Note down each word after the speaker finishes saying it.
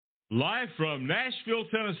Live from Nashville,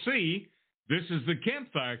 Tennessee, this is the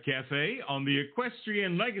Campfire Cafe on the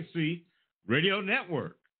Equestrian Legacy Radio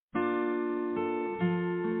Network.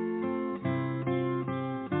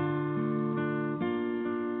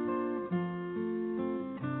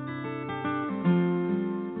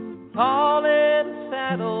 All in the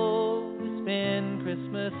saddle, we spend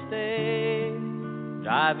Christmas Day,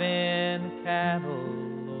 driving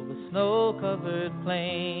cattle over snow-covered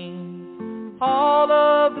plains. All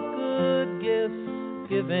of the good gifts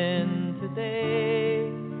given today,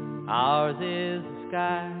 ours is the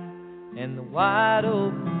sky and the wide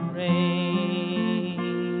open range.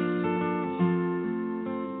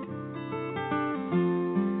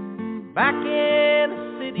 Back in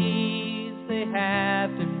the cities, they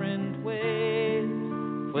have different ways: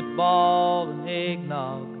 football and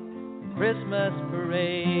eggnog, and Christmas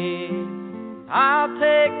parade. I'll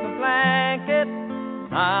take my blanket,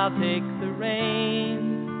 I'll take the reins.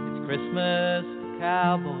 It's Christmas for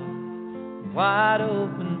cowboys and wide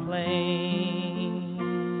open plains.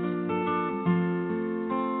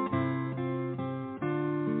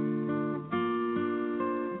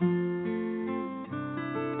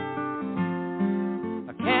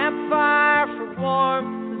 A campfire for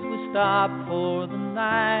warmth as we stop for the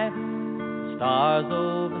night. The stars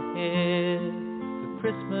overhead, the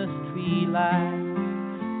Christmas tree lights.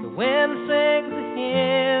 The wind sings a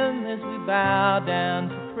hymn as we bow down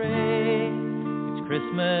to pray. It's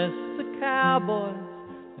Christmas for cowboys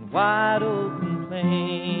and wide open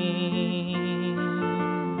plains.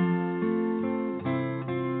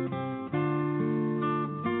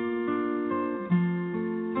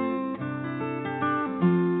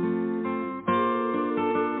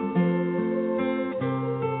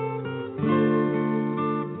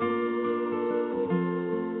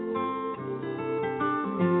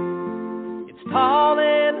 Tall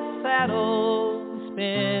in the saddle, we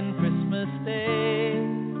spend Christmas Day,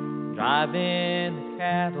 driving the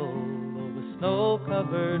cattle over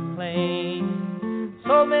snow-covered plains.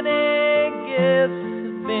 So many gifts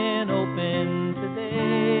have been opened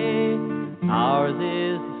today. Ours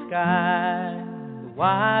is the sky, the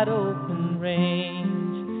wide open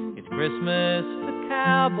range. It's Christmas for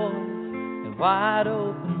cowboys and wide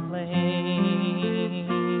open plains.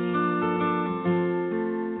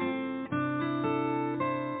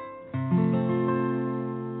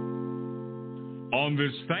 On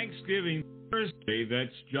this Thanksgiving Thursday,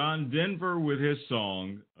 that's John Denver with his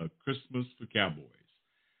song, A Christmas for Cowboys.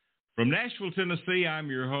 From Nashville, Tennessee, I'm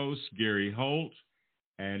your host, Gary Holt,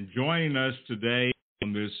 and joining us today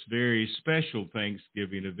on this very special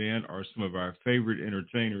Thanksgiving event are some of our favorite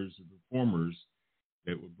entertainers and performers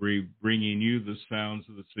that will be bringing you the sounds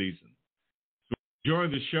of the season. So enjoy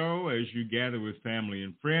the show as you gather with family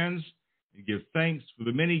and friends and give thanks for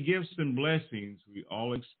the many gifts and blessings we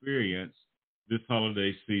all experience this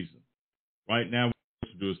holiday season. Right now, we're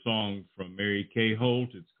going to do a song from Mary Kay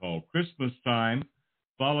Holt. It's called Christmas Time,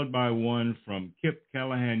 followed by one from Kip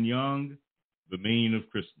Callahan Young, The Meaning of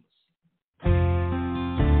Christmas.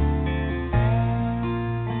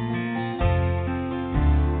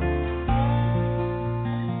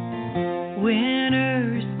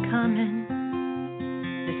 Winter's coming,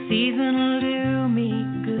 the season will do me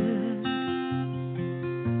good.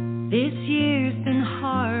 This year's been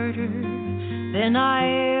harder than I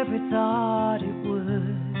ever thought it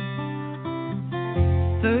would.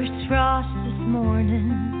 First frost this morning,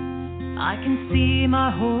 I can see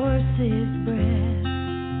my horse's breath.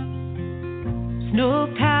 Snow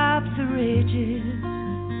caps the ridges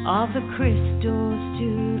of the crystals to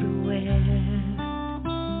the west.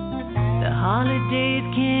 The holidays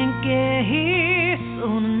can't get here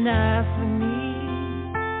soon enough for me.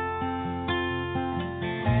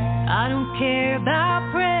 I don't care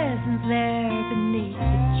about presents there beneath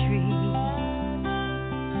the tree.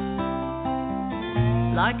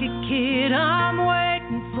 Like a kid, I'm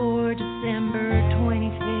waiting for December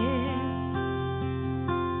 25th.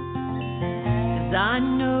 'Cause I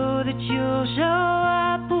know that you'll show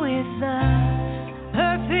up with the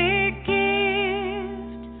perfect gift.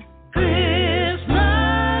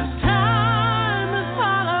 Christmas time is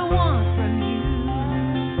all I want from you.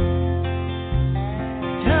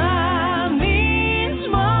 Time means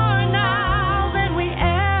more now than we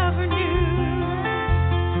ever knew.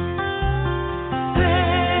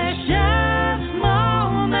 Precious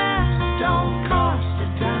moments don't cost a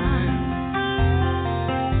dime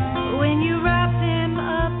when you wrap them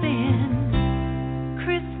up in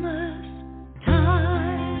Christmas time.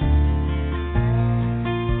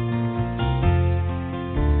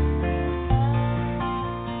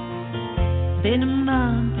 Been a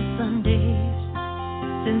month of Sundays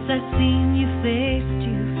since I've seen you face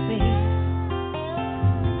to face.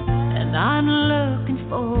 And I'm looking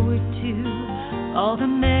forward to all the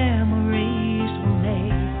memories we'll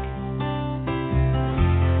make.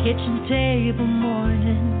 Kitchen table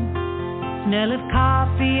morning, smell of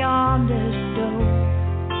coffee on the stove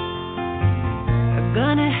are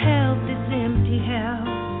gonna help this empty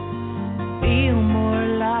house feel more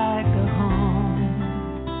like a home.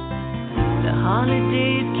 The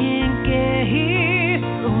holidays can't get here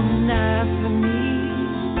soon enough for me.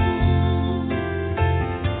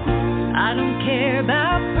 I don't care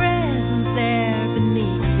about presents there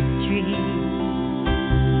beneath the tree.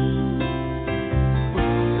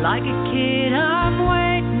 Like a kid, I'm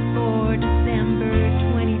waiting for December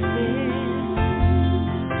 25th.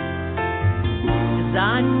 'Cause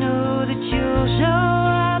I know that you'll show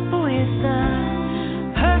up with the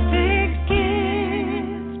perfect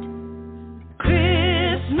gift.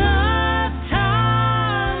 Christmas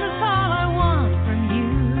time, that's all I want from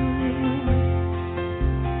you.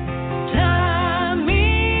 Time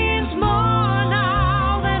means more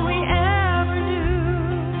now than we ever knew.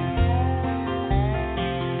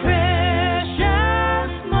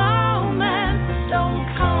 Precious moments don't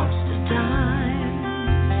cost a dime.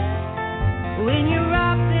 When you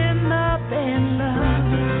wrap them up in love,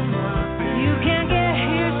 you can't get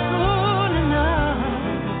here soon enough.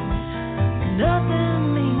 Nothing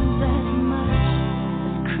means as much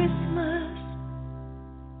as Christmas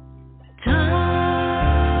time.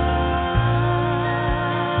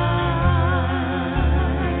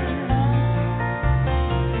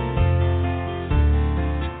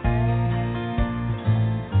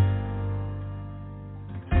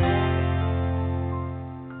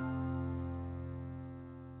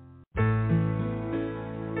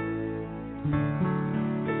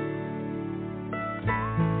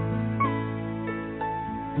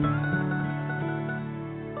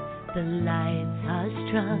 The lights are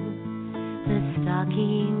strung, the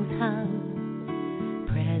stockings hung,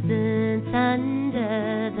 presents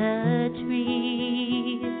under the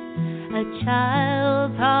tree. A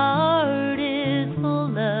child's heart is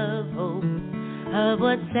full of hope of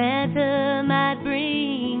what Santa might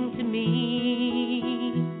bring to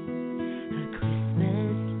me. A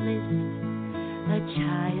Christmas list, a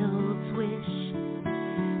child's wish,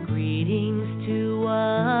 greetings to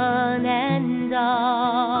one and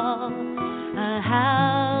all. A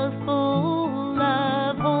house full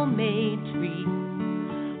of homemade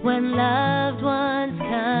treats when loved ones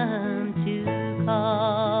come to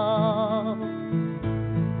call.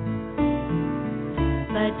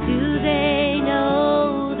 But do they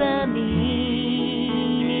know the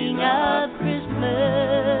meaning of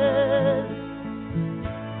Christmas?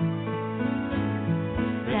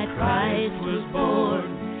 That Christ was born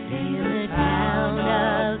in the town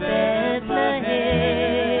of Bethlehem.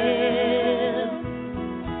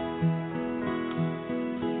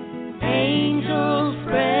 Angels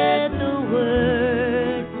spread the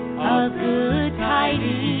word of good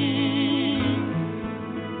tidings.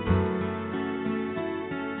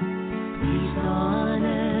 Peace on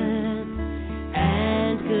earth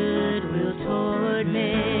and goodwill toward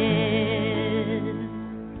men.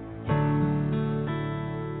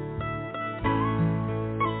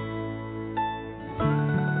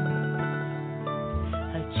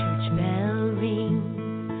 A church bell rings,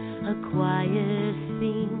 a choir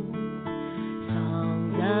sings,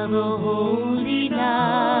 songs of a holy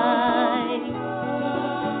night.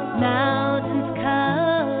 Mountains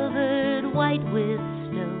covered white with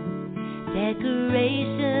snow,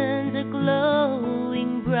 decorations are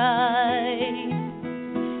glowing bright.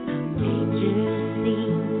 A manger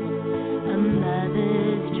scene, a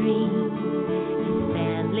mother's dream, as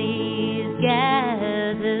families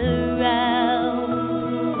gather round.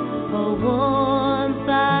 A warm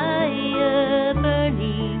fire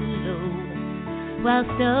burning low, while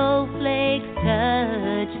snowflakes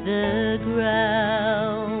touch the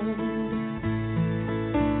ground.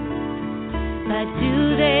 But do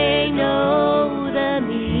they know the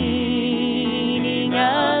meaning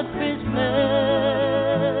of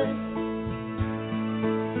Christmas?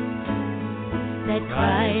 That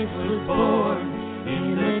Christ was born in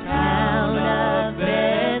the town of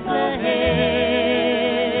Bethlehem.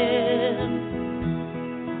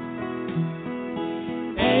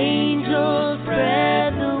 Angels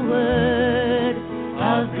spread the word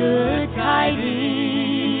of good tidings.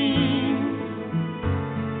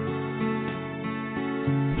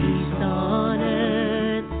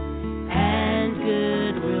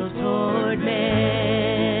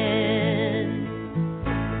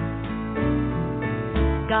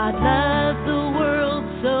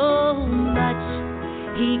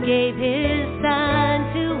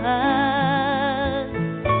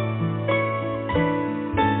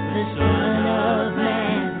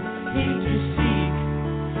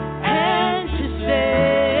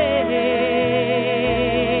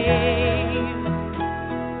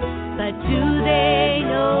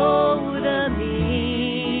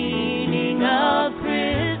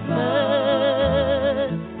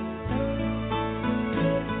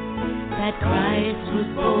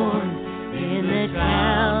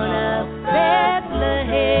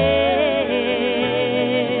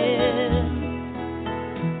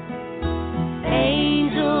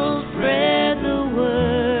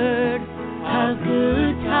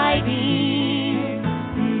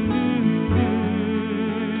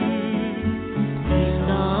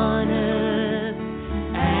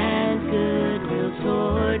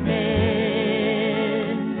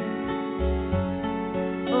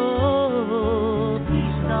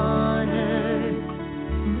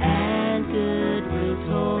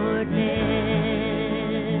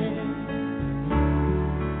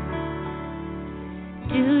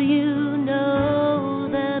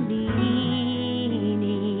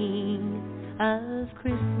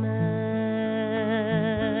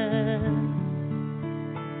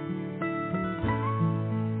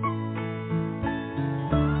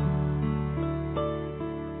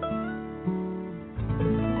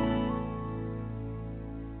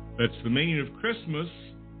 That's the meaning of Christmas,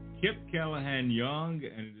 Kip Callahan Young,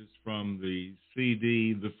 and it is from the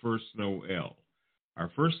CD, The First Noel.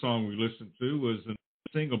 Our first song we listened to was a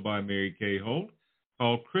single by Mary Kay Holt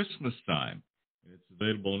called Christmas Time. And it's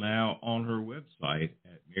available now on her website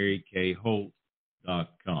at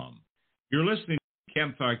marykayholt.com. You're listening to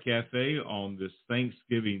Campfire Cafe on this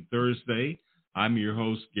Thanksgiving Thursday. I'm your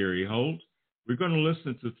host, Gary Holt. We're going to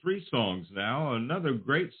listen to three songs now. Another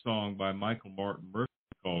great song by Michael Martin Murphey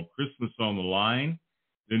called Christmas on the Line.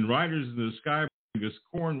 Then Riders in the Sky bring us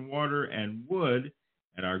Corn, Water, and Wood,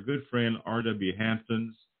 and our good friend R.W.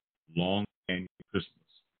 Hampton's Long and Christmas.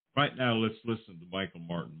 Right now, let's listen to Michael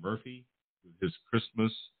Martin Murphey with his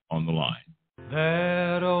Christmas on the Line.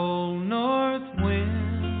 That old north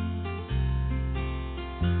wind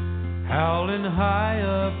howling high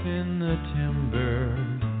up in the timber,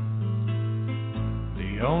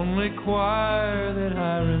 the only choir that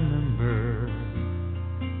I remember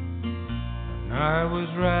when I was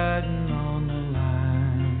riding on the line.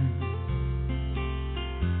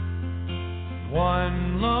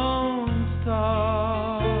 One lone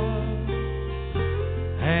star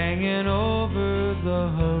hanging over the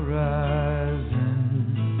horizon,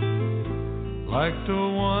 like the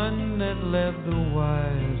one that led the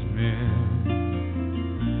wise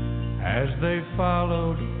men as they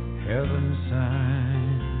followed heaven's sign.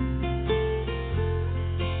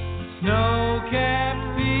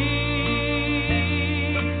 Snow-capped peaks,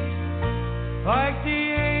 like the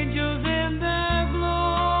angels in their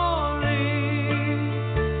glory,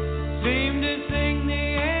 seem to sing the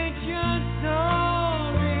ancient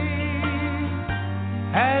story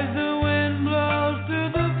as the wind blows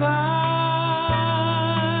through the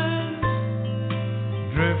pines,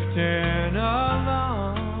 drifting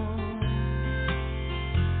along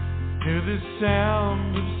to the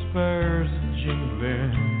sound of spurs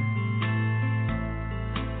jingling,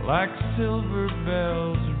 like silver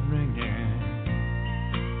bells ringing.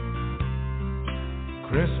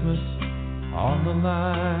 Christmas on the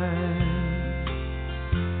line.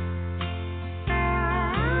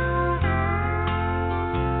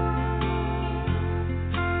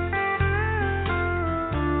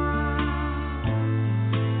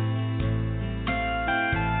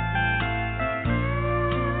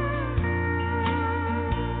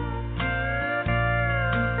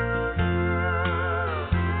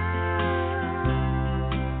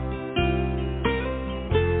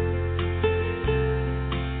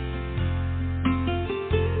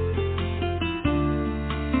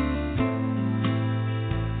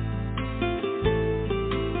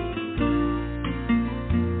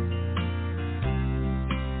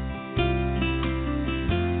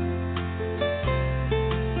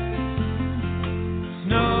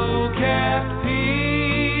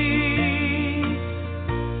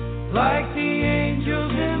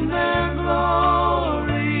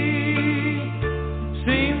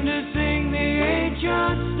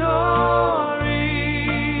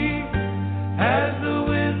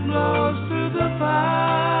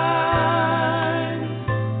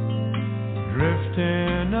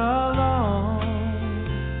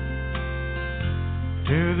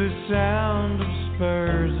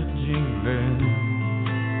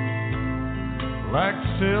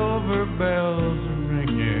 Silver bells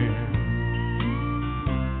ringing,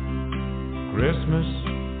 Christmas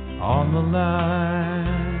on the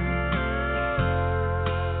line.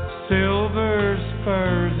 Silver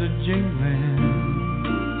spurs a-jingling,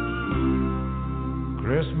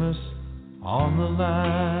 Christmas on the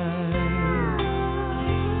line.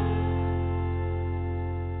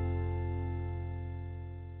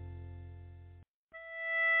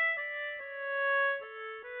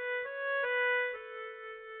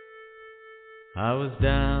 I was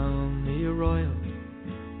down the Arroyo,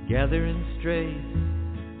 gathering strays.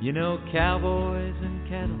 You know, cowboys and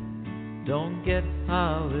cattle don't get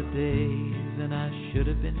holidays, and I should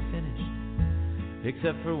have been finished,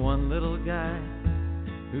 except for one little guy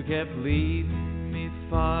who kept leading me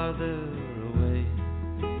farther away.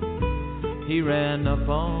 He ran up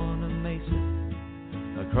on a mesa,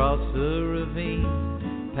 across the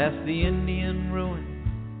ravine, past the Indian ruin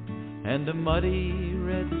and a muddy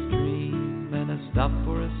red stream. And I stopped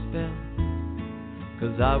for a spell,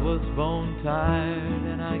 'cause I was bone tired,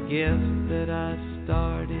 and I guessed that I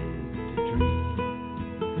started to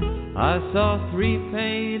dream. I saw 3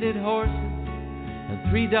 painted horses and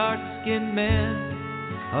 3 dark-skinned men,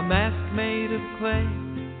 a mask made of clay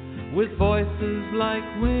with voices like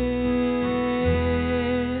wind,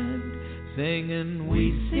 singing,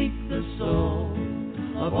 "We seek the soul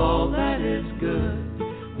of all that is good.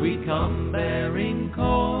 We come bearing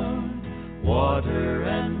corn, water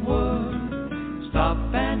and wood.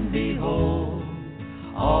 Stop and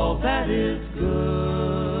that is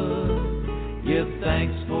good. Give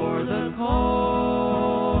thanks for the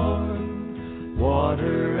corn,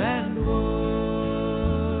 water, and wood.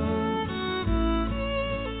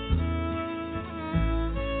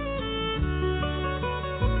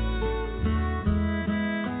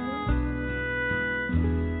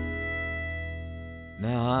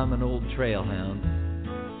 Now I'm an old trail hound,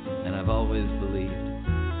 and I've always believed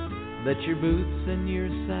that your boots and your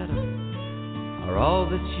saddle are all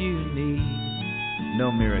that you need.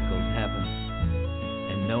 No miracles happen,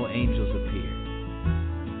 and no angels appear,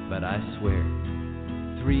 but I swear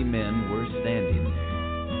 3 men were standing there.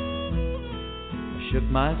 I shook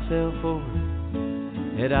myself over.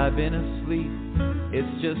 Had I been asleep?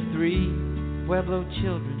 It's just 3 Pueblo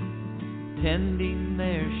children tending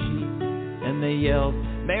their sheep, and they yelled,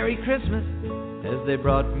 "Merry Christmas," as they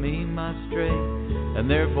brought me my stray, and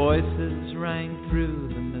their voices rang through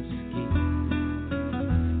the mesquite,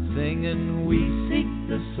 singing, "We seek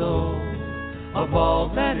the soul of all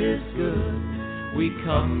that is good. We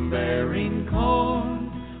come bearing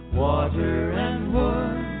corn, water, and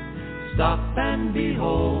wood. Stop and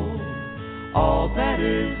behold all that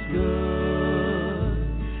is good.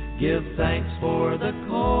 Give thanks for the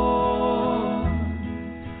corn,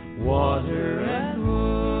 water, and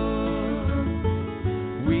wood.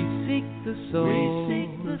 We seek the soul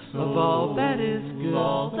of all that is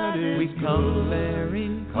good. We come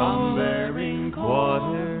bearing corn,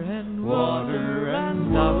 water, and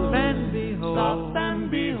stop and behold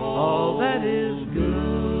all that is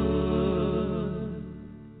good.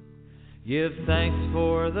 Give thanks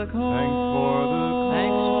for the corn,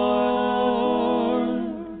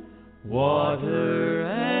 water,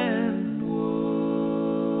 and wood.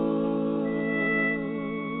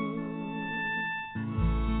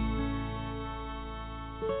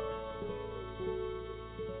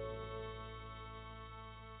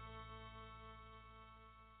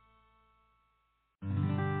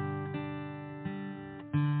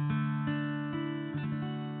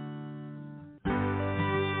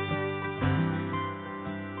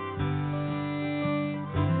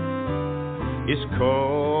 It's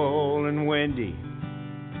cold and windy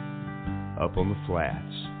up on the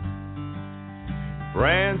flats.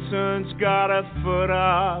 Branson's got a foot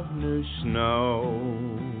of new snow.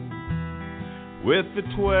 With the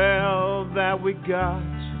 12 that we got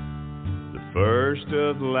the first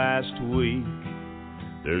of last week,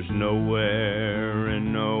 there's nowhere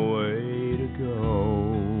and no way to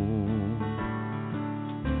go.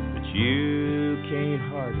 But you can't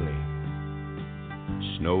hardly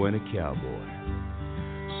snow in a cowboy.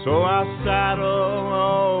 So I'll saddle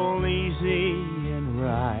all easy and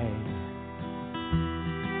ride.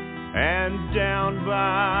 And down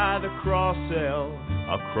by the Cross L,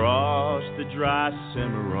 across the dry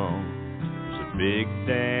Cimarron, there's a big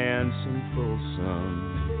dance in Folsom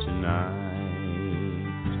tonight.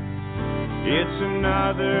 It's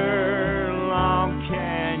another long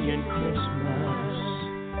canyon Christmas.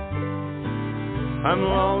 I'm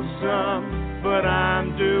lonesome, but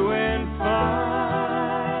I'm doing fine.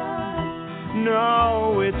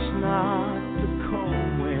 No, it's not the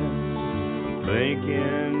cold wind. I'm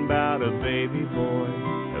thinking about a baby boy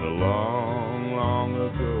at a long, long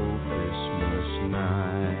ago Christmas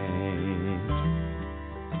night.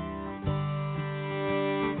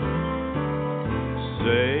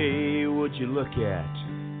 Say, would you look at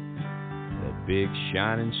that big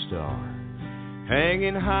shining star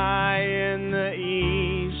hanging high in the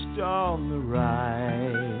east on the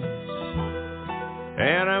rise?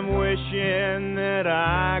 And I'm wishing that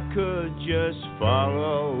I could just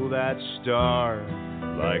follow that star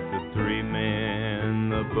like the 3 men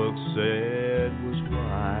the book said was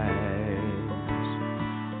wise.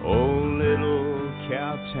 Oh, little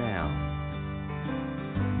cow town,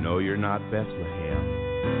 no, you're not Bethlehem,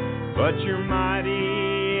 but you're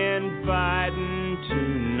mighty inviting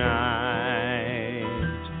tonight.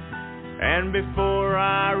 And before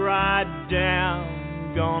I ride down,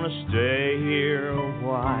 gonna stay here a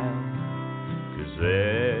while, 'cause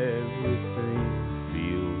everything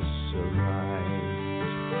feels so right.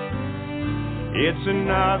 It's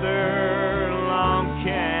another long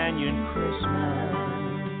canyon Christmas.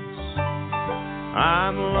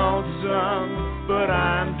 I'm lonesome, but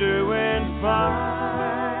I'm doing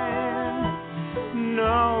fine.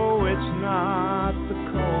 No, it's not the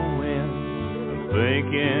cold wind. I'm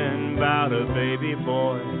thinking about a baby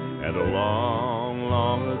boy at a long,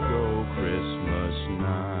 long ago Christmas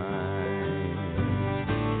night.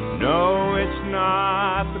 No, it's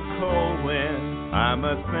not the cold wind. I'm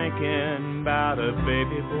a-thinking about a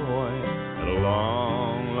baby boy at a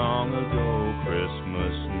long, long ago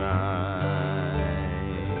Christmas night.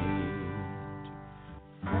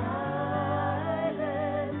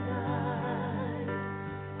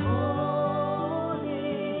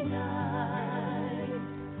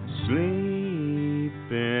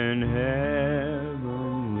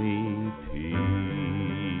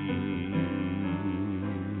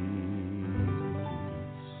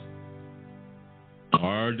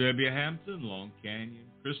 R.W. Hampton, Long Canyon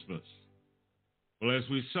Christmas. Well, as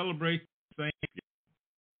we celebrate Thanksgiving,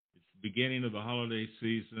 it's the beginning of the holiday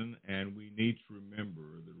season, and we need to remember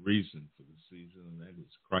the reason for the season, and that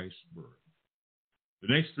is Christ's birth. The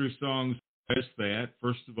next three songs address that.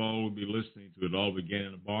 First of all, we'll be listening to It All Began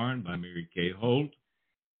in a Barn by Mary Kay Holt,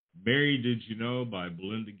 Mary Did You Know by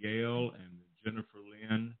Belinda Gale, and Jennifer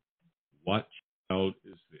Lynn, What Child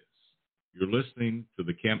Is This? You're listening to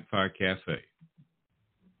the Campfire Cafe.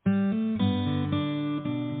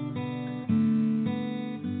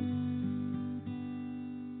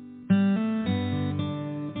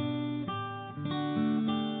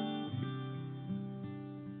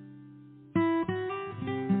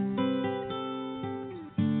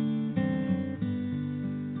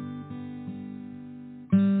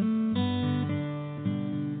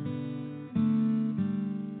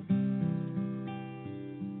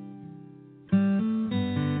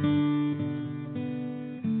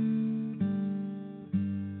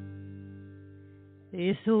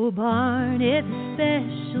 This old barn, it's a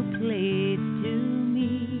special place to me.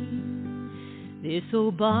 This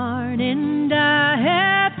old barn and a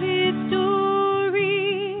happy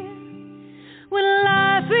story. When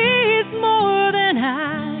life is more than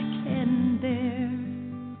I can bear,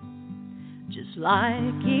 just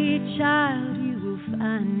like a child, you will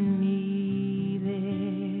find me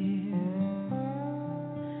there.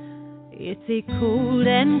 It's a cold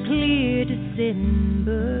and clear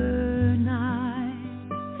December night.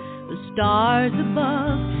 The stars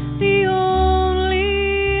above, the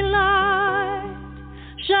only light,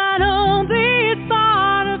 shine on this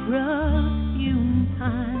barn of rough-hewn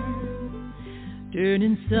pine,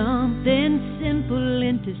 turning something simple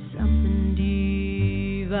into something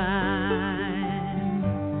divine.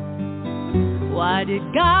 Why did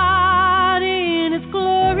God in His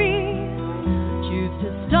glory choose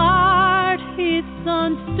to start His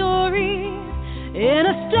Son's story in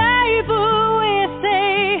a stable with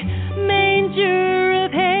a manger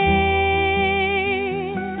of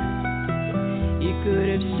hay? You could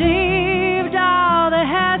have saved all the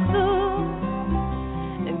hassle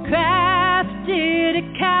and crafted a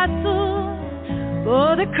castle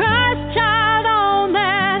for the Christ child on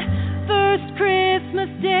that first Christmas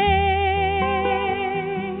day.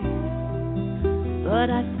 But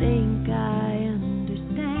I think I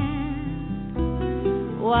understand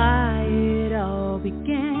why it all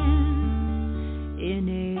began in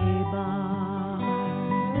a barn.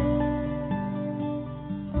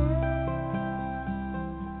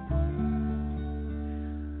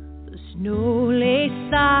 The snow lay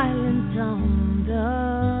silent on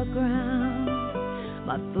the ground.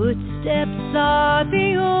 My footsteps are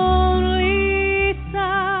the only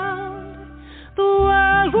sound. The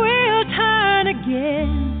world will turn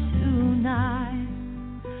again tonight,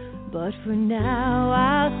 but for now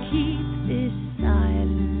I'll keep this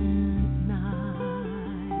silent night.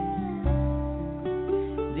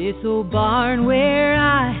 This old barn where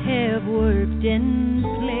I have worked and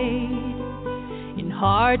played, in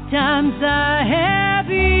hard times I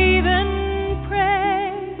have even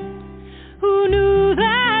prayed. Who knew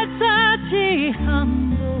that such a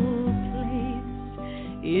humble place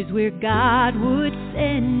is where God would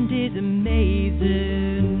send His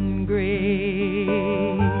amazing grace?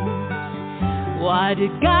 Why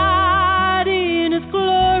did God in His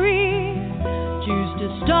glory choose to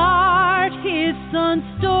start His Son's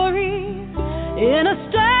story in a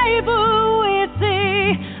stable with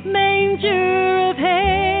a manger of hay?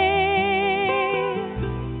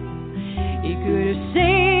 He could have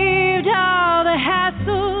saved all the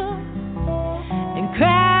hassle and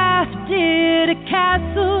crafted a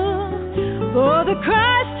castle for the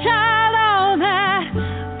Christ child on that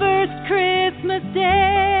first Christmas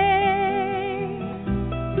day.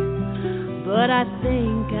 But I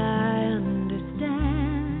think I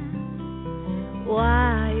understand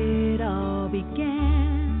why it all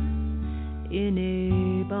began in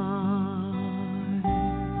a barn.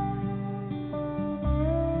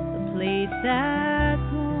 A place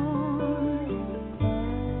that's warm,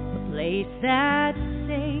 a place that's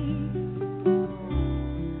safe,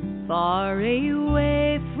 far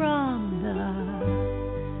away from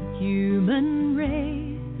the human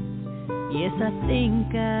race. Yes, I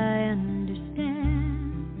think I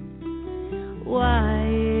understand why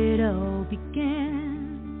it all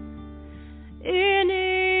began in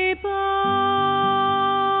a barn.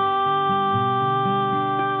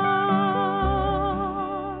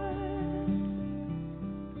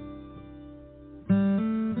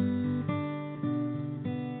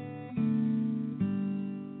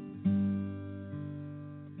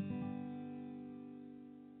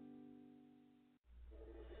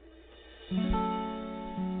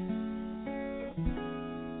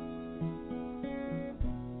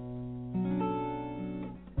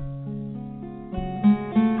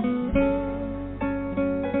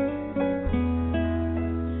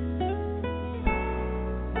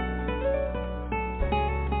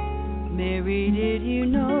 Mary, did you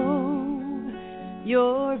know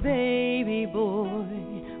your baby boy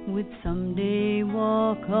would someday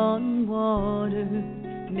walk on water?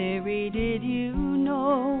 Mary, did you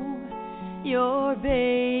know your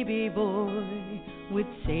baby boy would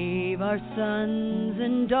save our sons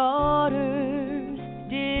and daughters?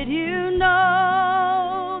 Did you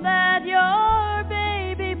know that your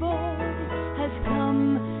baby boy has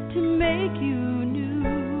come to make you new?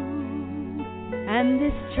 And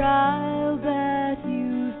this child that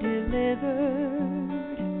you've delivered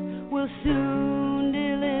will soon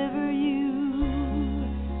deliver you.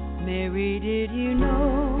 Mary, did you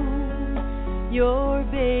know your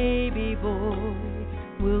baby boy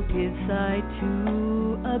will give sight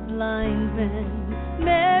to a blind man?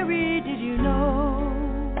 Mary, did you know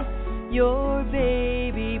your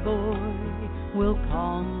baby boy will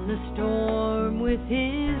calm the storm with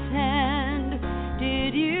his hand?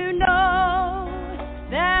 Did you know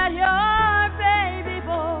that your baby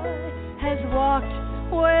boy has walked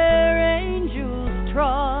where angels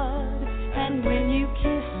trod? And when you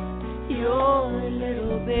kissed your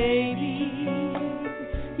little baby,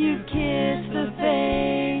 you kissed the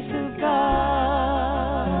face of God.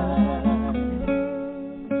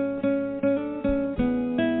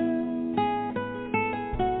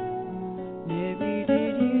 Mary,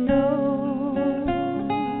 did you know?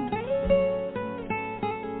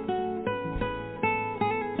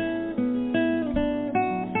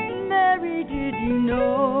 Mary, did you know?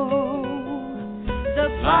 The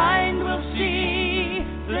blind will see,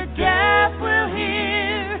 the deaf will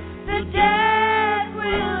hear, the dead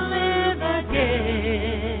will live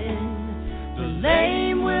again. The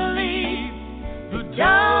lame will leap, the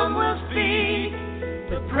dumb will speak,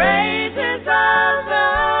 the praises of the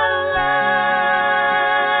Lamb.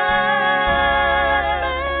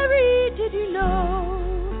 Mary, did you know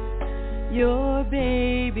your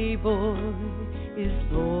baby boy is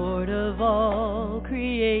Lord of all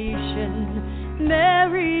creation?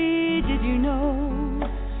 Mary, did you know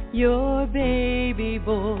your baby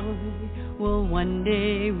boy will one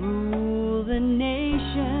day rule the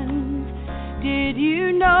nations? Did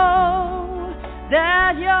you know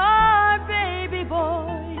that your baby boy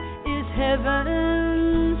is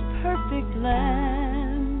heaven's perfect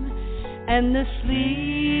lamb? And the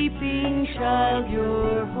sleeping child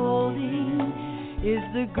you're holding is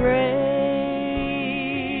the great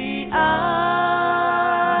I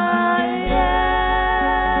am.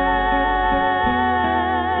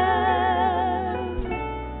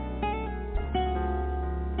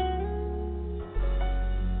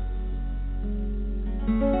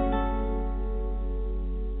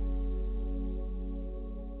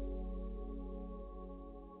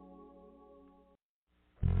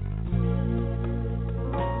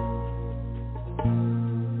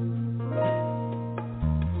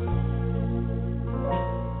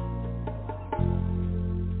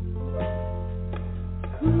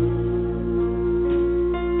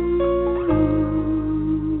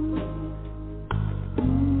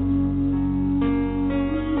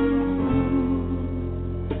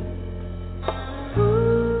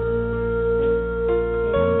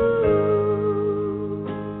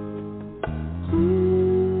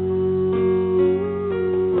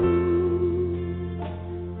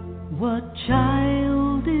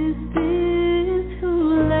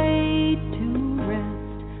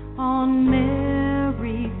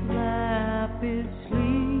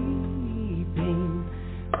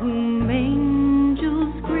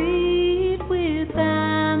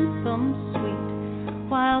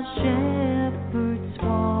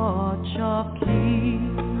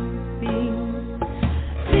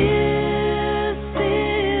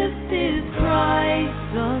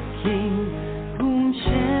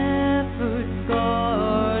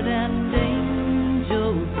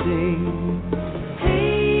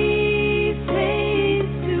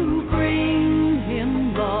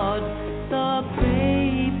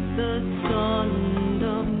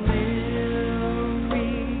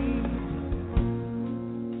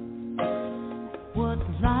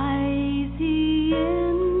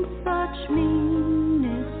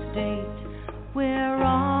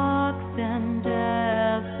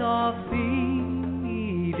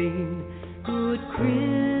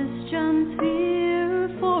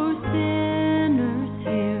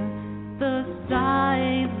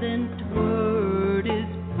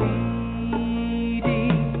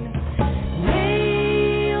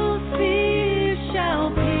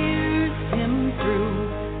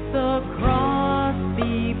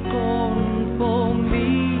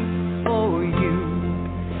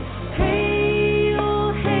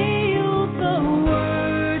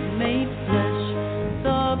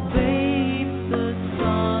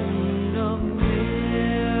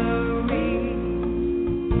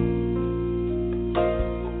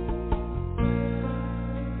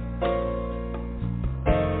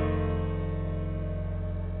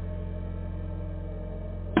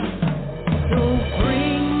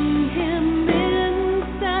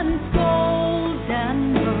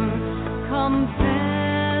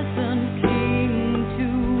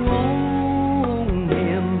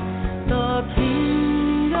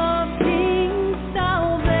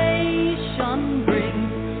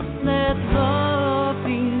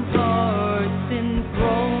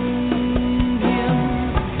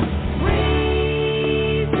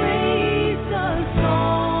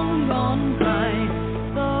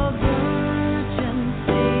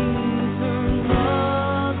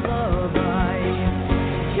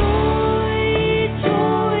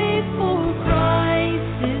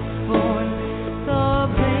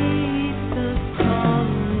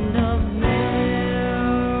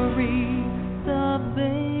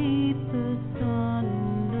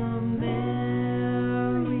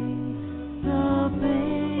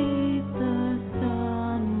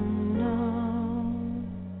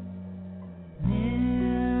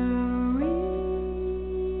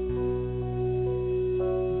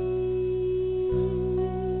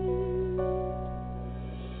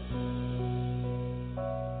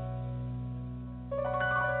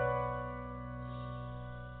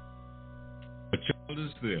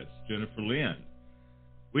 Is this, Jennifer Lynn.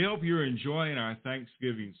 We hope you're enjoying our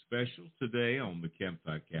Thanksgiving special today on the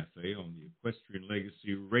Campfire Cafe on the Equestrian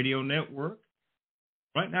Legacy Radio Network.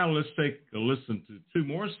 Right now, let's take a listen to two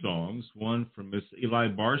more songs, one from Miss Eli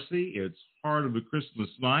Barcy, It's Heart of the Christmas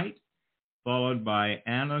Night, followed by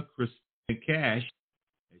Anna Christina Cash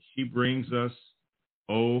as she brings us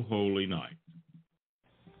Oh Holy Night.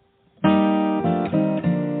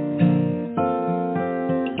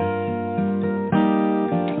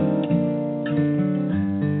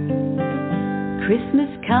 Christmas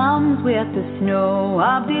comes with the snow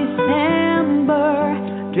of December,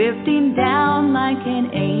 drifting down like an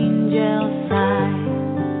angel's sigh.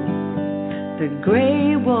 The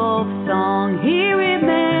gray wolf song he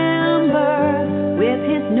remembers, with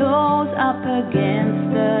his nose up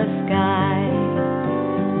against the sky.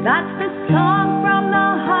 That's the song from the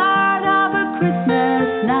heart of a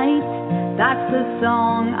Christmas night. That's the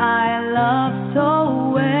song I love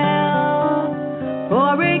so well.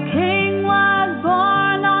 For a king was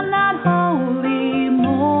born on that holy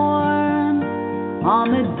morn,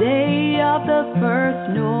 on the day of the first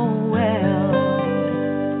Noel.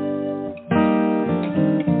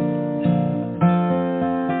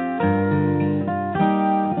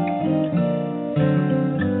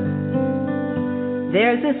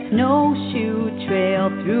 There's a snowshoe trail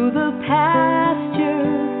through the pasture.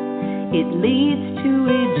 It leads to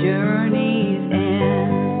a journey's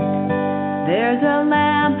end. There's a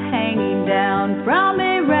lamp hanging down from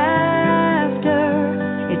a rafter.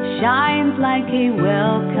 It shines like a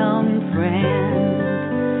welcome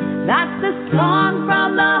friend. That's the song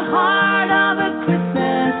from the heart of a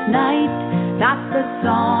Christmas night. That's the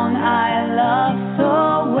song I love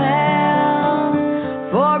so well.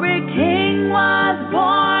 For a king was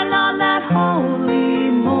born on that holy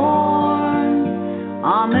morn,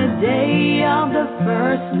 on the day of the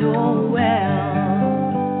first Noel.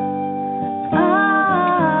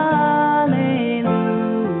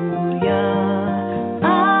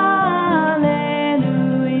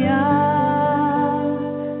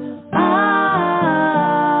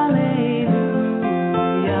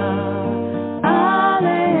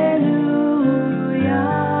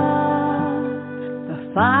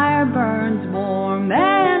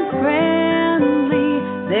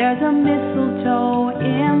 There's a mistletoe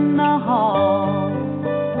in the hall,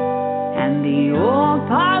 and the old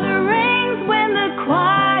parlor rings when the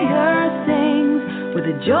choir sings, with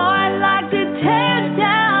a joy like to tear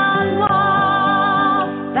down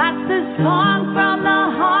walls. That's the song from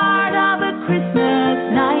the heart of a Christmas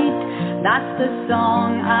night. That's the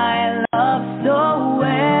song I love so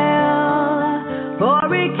well. For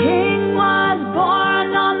a king was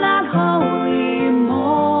born on that holy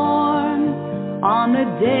morn, on the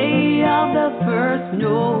day of the first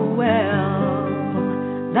Noel.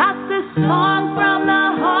 That's the song from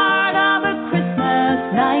the heart of a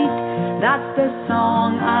Christmas night. That's the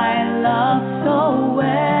song I love so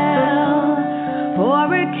well.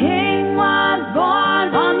 For a king was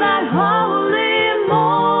born on that holy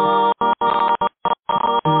morn,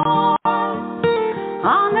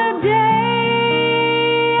 on the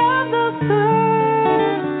day of the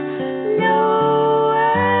first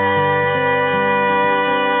Noel.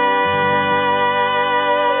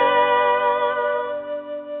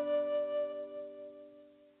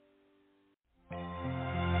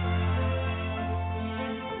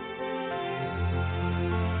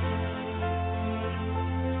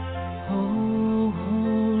 Oh,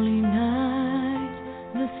 holy night,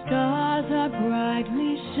 the stars are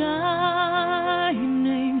brightly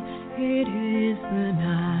shining. It is the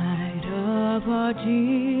night of our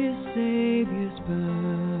dear Savior's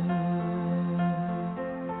birth.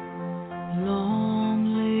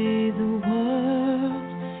 Long lay the world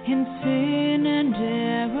in sin and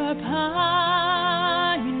error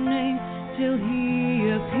pining, till he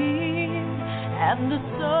appeared and the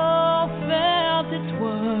soul felt its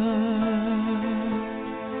worth.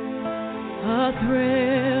 A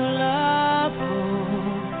thrill of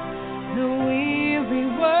hope, the weary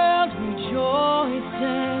world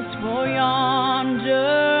rejoices, for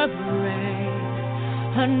yonder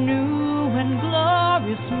breaks a new and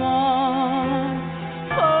glorious morn.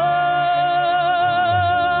 Fall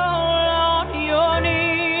on your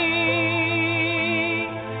knees,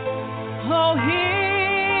 oh, hear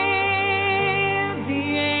the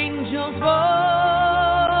angels' voices,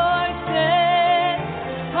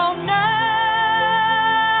 oh, night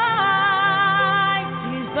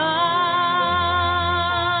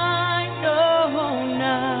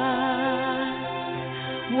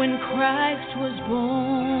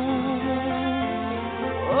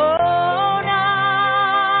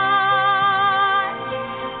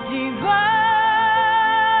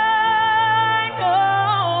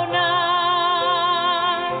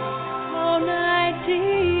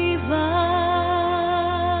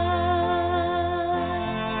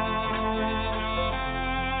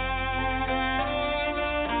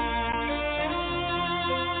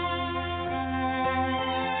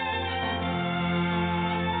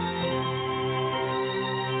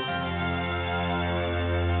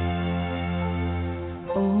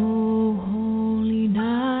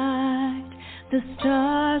The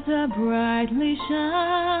stars are brightly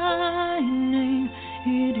shining.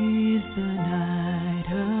 It is the night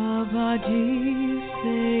of our dear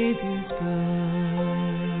Savior's birth.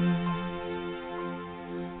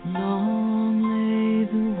 Long lay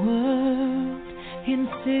the world in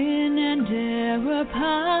sin and error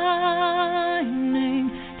pining,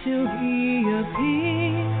 till He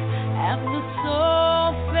appeared and the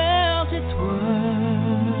soul felt its worth.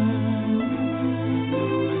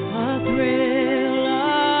 A thrill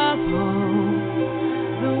of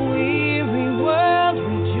hope, the weary world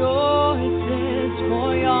rejoices, for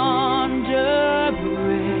yonder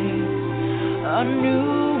breaks a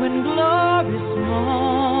new and glorious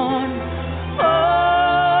morn. Oh,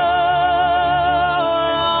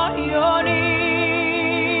 on your knees,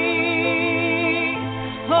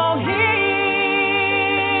 oh, hear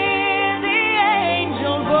the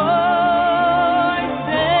angel voices.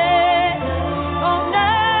 Oh,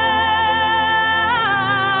 night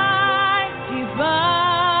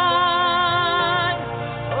divine,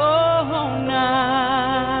 oh,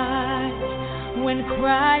 night when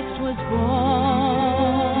Christ was born.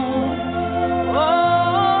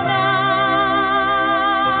 Oh, night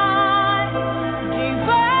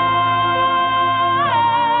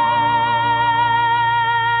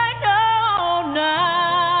divine, oh,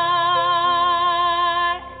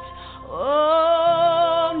 night,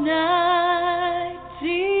 oh, night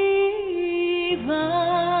divine.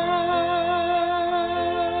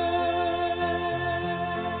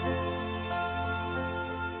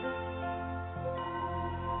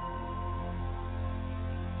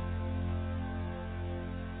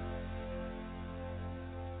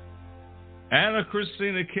 Anna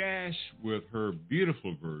Christina Cash with her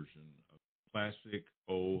beautiful version of the classic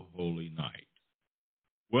Oh Holy Night.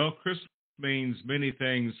 Well, Christmas means many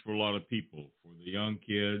things for a lot of people. For the young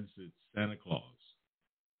kids, it's Santa Claus.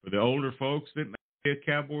 For the older folks, it may be a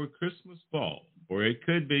cowboy Christmas ball, or it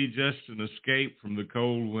could be just an escape from the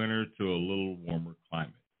cold winter to a little warmer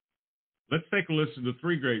climate. Let's take a listen to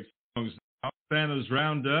three great songs now. Santa's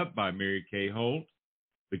Roundup by Mary Kay Holt,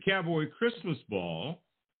 The Cowboy Christmas Ball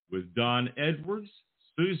with Don Edwards,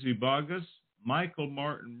 Susie Bogus, Michael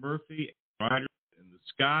Martin Murphy, Riders in the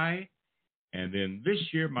Sky, and then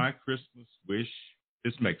this year, My Christmas Wish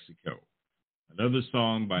is Mexico, another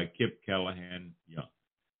song by Kip Callahan Young.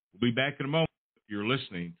 We'll be back in a moment. You're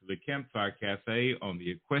listening to the Campfire Cafe on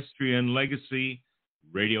the Equestrian Legacy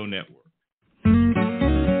Radio Network.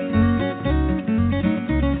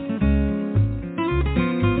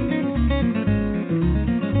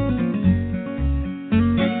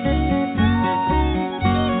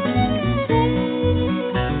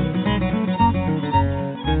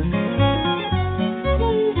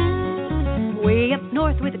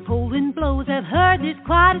 Where the cold wind blows, I've heard there's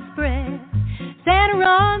quite a spread. Santa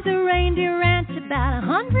runs a reindeer ranch, about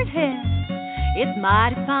 100 head. It's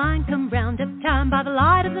mighty fine come round-up time by the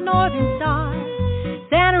light of the northern star.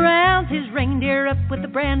 Santa rounds his reindeer up with the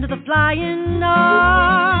brand of the flying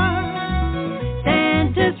R.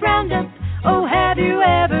 Santa's roundup, oh, have you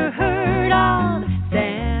ever heard of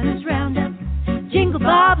Santa's roundup? Jingle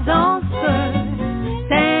bobs on spurs.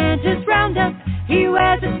 Santa's roundup, he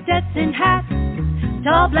wears a Stetson hat,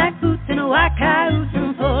 tall black boots and a white cayuse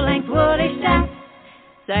and full-length woolly shaft.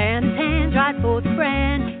 Santa's hands right for the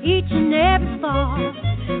brand each and every fall.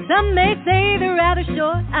 Some may say they're rather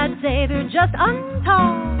short, I'd say they're just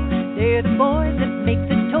untall. They're the boys that make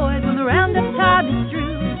the toys when the roundup time is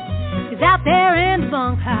through. 'Cause out there in the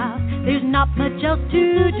bunkhouse, there's not much else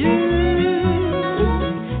to do.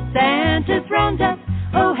 Santa's roundup,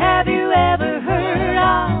 oh, have you ever heard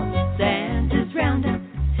of Santa's roundup?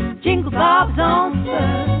 Jingle bobs on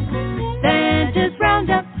spurs. Santa's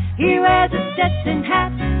roundup, he wears a Stetson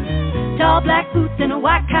hat, tall black boots and a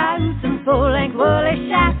white cayuse and full-length woolly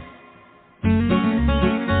shaft.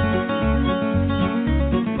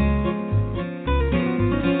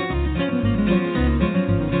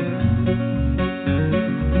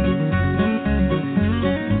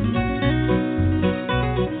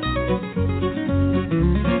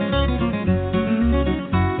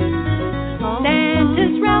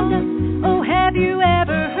 Have you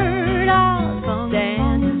ever heard of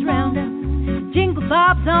Santa's roundup? Jingle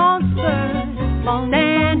bobs on spurs.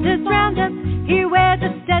 Santa's roundup, he wears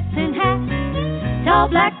a Stetson hat, tall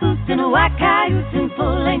black boots and a white cayuse and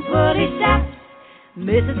full-length woolly shaft.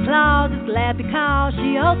 Mrs. Claus is glad because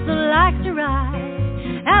she also likes to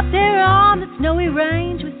ride out there on the snowy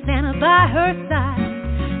range with Santa by her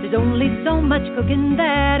side. There's only so much cooking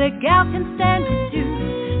that a gal can stand to do,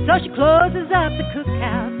 so she closes up the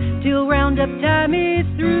cookhouse till roundup time is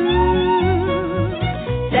through.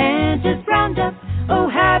 Santa's roundup, oh,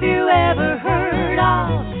 have you ever heard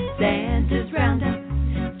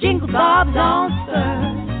bobs on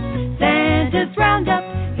spurs. Santa's round up,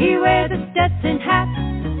 he wears a Stetson hat,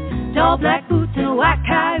 tall black boots and white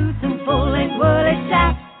coyotes and full-length woolly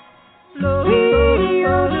chaps.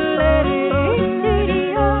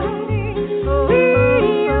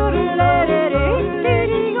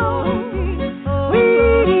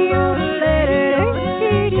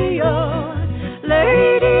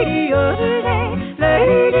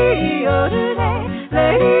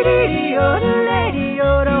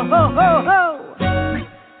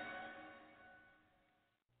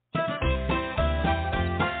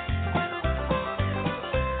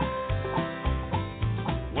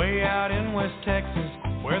 Way out in West Texas,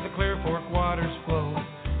 where the Clear Fork waters flow,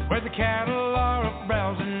 where the cattle are up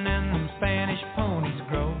browsing and them Spanish ponies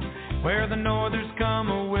grow, where the northers come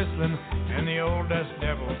a-whistling and the old dust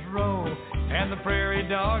devils roll, and the prairie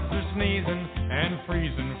dogs are sneezing and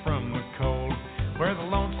freezing from the cold, where the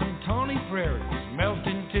lonesome Tawny prairies melt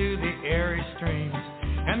into the airy streams,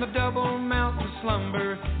 and the double mountains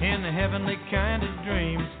slumber in the heavenly kind of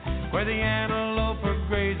dreams, where the antelope are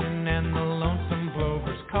grazing and the lonesome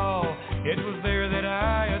plovers call. It was there that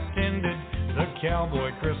I attended the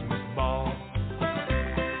cowboy Christmas ball.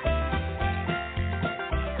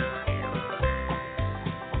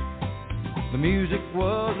 The music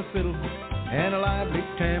was a fiddle and a lively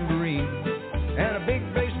tambourine, and a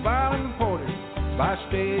big bass violin imported by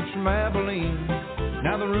stage from Abilene.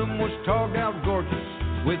 Now the room was togged out gorgeous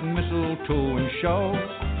with mistletoe and shawls,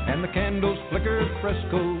 and the candles flickered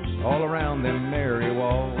frescoes all around them merry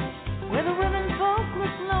walls. Where the women folk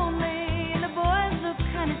look lonely and the boys look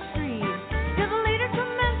kind of free, till the leader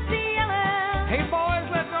commenced to yelling, "Hey boys,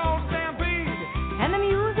 let's all stampede!" and the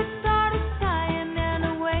music started sighing and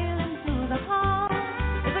a wailing through the hall.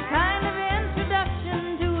 It's a kind of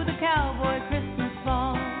introduction to the cowboy Christmas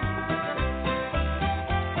ball.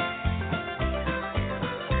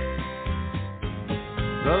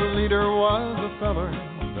 The leader was a feller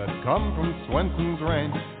that come from Swenson's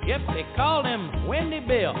ranch. Yep, they called him Windy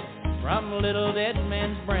Bill from Little Dead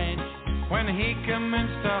Man's Branch. When he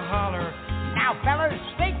commenced to holler, "Now, fellers,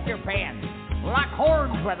 stake your pens, lock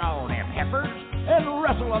horns with all them heifers, and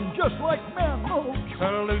wrestle 'em just like men." Oh,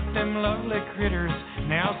 salute them lovely critters,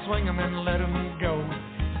 now swing 'em and let 'em go,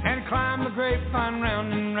 and climb the grapevine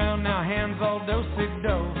round and round, now hands all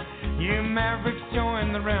do-si-do. You mavericks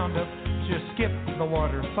join the roundup, just skip the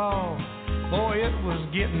waterfall. Boy, it was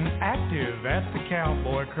getting active at the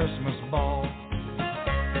cowboy Christmas ball.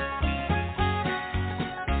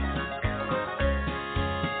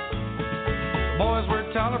 The boys were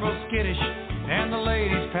tolerable skittish and the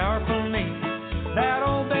ladies powerful neat. That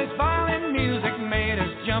old bass violin music made us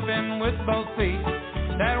jump in with both feet.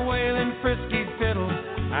 That wailing frisky fiddle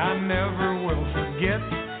I never will forget,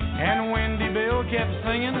 and Windy Bill kept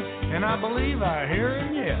singing, and I believe I hear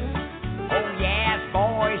him yet. Oh yes,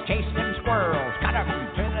 boys, chase them squirrels, cut 'em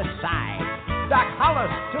to the side. Doc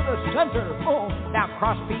Hollis to the center, oh, now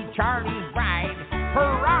crossbeat Charlie's ride.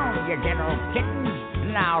 Around you gentle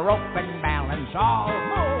kittens, now rope and balance all.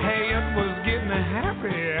 Oh. Hey, it was getting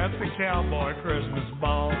happy at the cowboy Christmas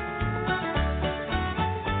ball.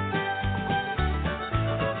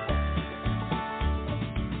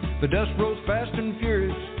 The dust rose fast and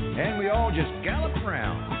furious, and we all just galloped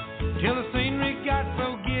round, till the scenery got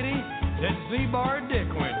so giddy that Z-Bar Dick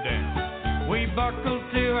went down. We buckled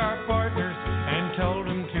to our partners and told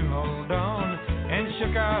them to hold on, and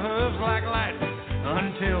shook our hooves like lightning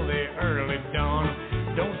until the early dawn.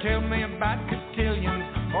 Don't tell me about cotillions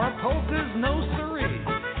or polkas, no siree.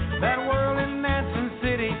 That whirling dancing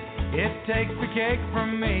city, it takes the cake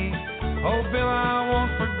from me. Oh, Bill, I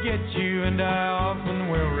won't forget you, and I often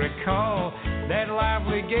will recall that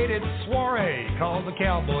lively gated soiree called the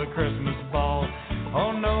Cowboy Christmas Ball.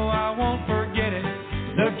 Oh, no, I won't forget it,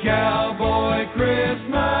 the Cowboy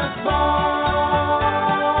Christmas Ball.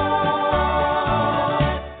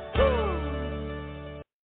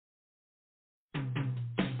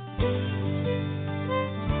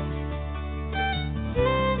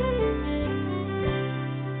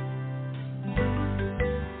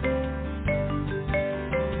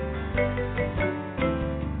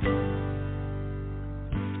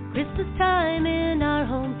 Christmas time in our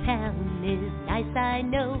hometown is nice, I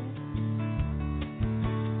know.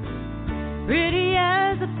 Pretty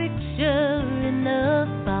as a picture in the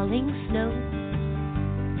falling snow.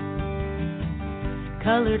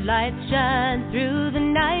 Colored lights shine through the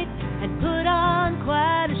night and put on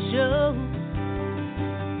quite a show.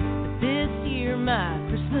 But this year my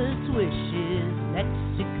Christmas wish is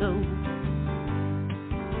Mexico.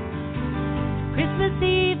 Christmas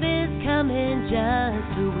Eve is coming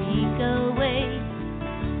just a week away,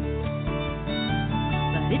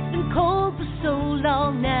 but it's been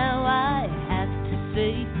long now, I have to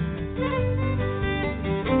say.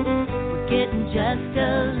 We're getting just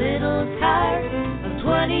a little tired of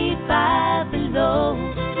 25 below.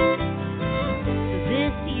 So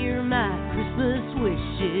this year my Christmas wish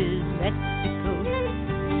is Mexico.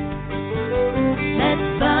 Let's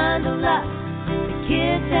bundle up the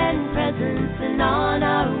kids and presents and on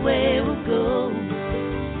our way we'll go,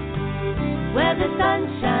 where the sun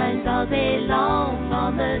shines all day long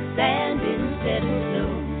on the sand instead of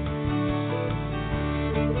snow.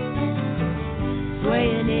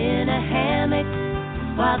 Swaying in a hammock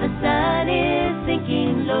while the sun is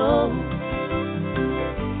sinking low.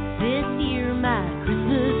 This year my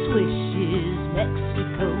Christmas wish is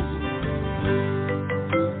Mexico.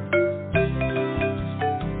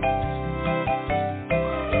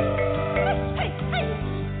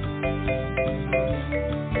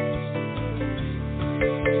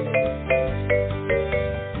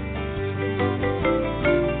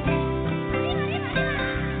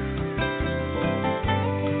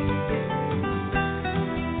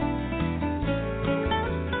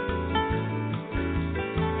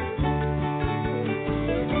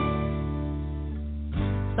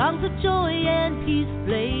 Songs of joy and peace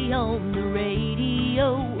play on the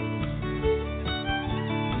radio.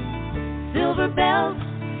 Silver bells,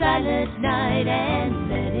 silent night, and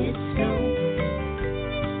let it snow.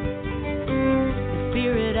 The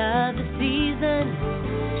spirit of the season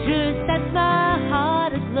sure sets my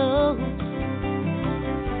heart aglow.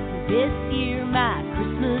 This year my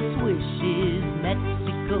Christmas wish is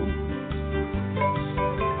Mexico.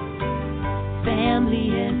 Family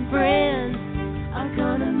and friends are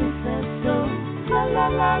gonna miss us so. La la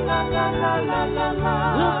la la la la la la la.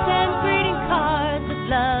 We'll send greeting cards of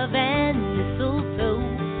love and mistletoe.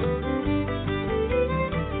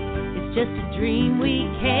 It's just a dream we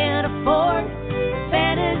can't afford, a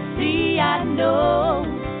fantasy I know.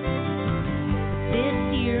 But this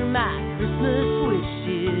year my Christmas wish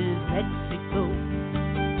is Mexico.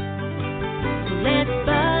 So let's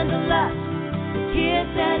bundle up the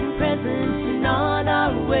kids and presents and on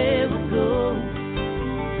our way we'll go,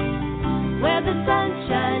 where the sun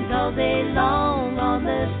shines all day long on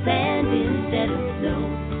the sand instead of snow.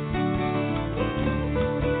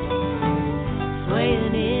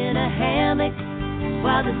 Swaying in a hammock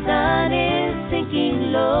while the sun is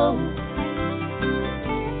sinking low.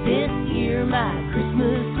 This year my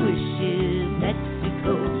Christmas wish is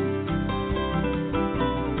Mexico.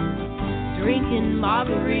 Drinking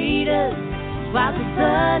margaritas while the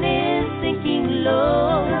sun is sinking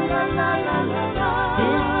low.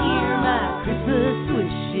 This year my Christmas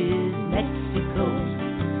wish is Mexico.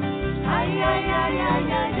 Ay, ay, ay, ay,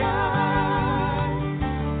 ay, ay.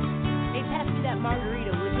 Hey, pass me that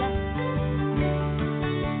margarita, would ya?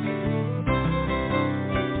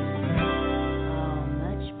 Oh,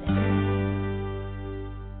 much better.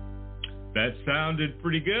 That sounded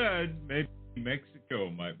pretty good. Maybe Mexico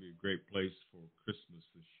might be a great place for Christmas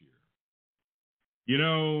this year. You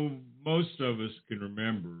know, most of us can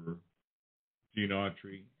remember Gene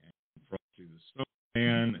Autry and Frosty the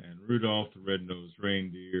Snowman and Rudolph the Red-Nosed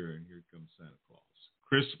Reindeer and Here Comes Santa Claus.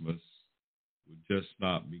 Christmas would just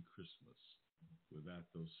not be Christmas without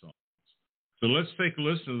those songs. So let's take a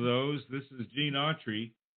listen to those. This is Gene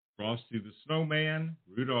Autry, Frosty the Snowman,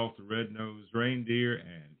 Rudolph the Red-Nosed Reindeer,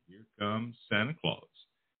 and Here Comes Santa Claus.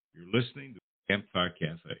 You're listening to Campfire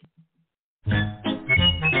Cafe.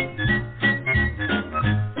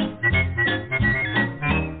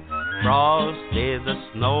 Frosty the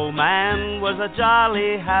Snowman was a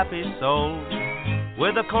jolly happy soul,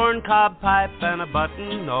 with a corncob pipe and a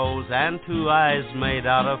button nose and two eyes made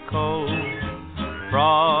out of coal.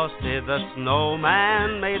 Frosty the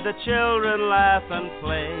Snowman made the children laugh and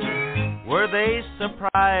play. Were they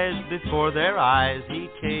surprised before their eyes he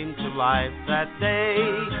came to life that day?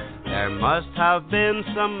 There must have been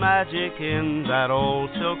some magic in that old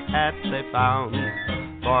silk hat they found,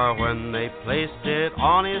 for when they placed it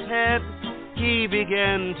on his head, he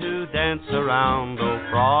began to dance around. Oh,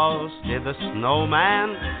 Frosty the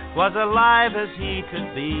Snowman was alive as he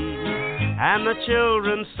could be, and the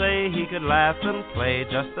children say he could laugh and play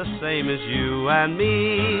just the same as you and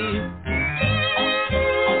me.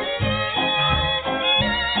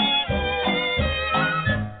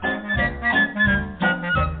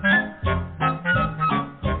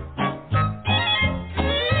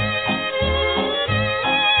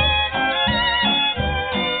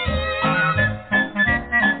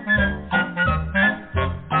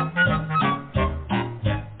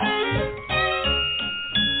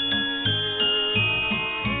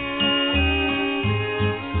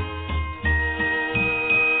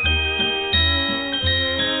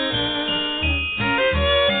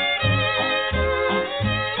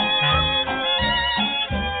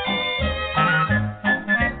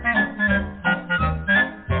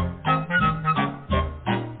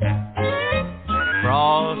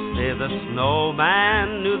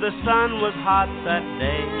 snowman knew the sun was hot that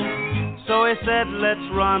day. So he said, let's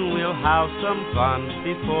run, we'll have some fun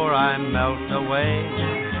before I melt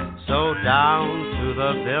away. So down to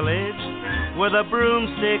the village with a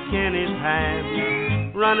broomstick in his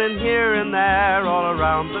hand, running here and there all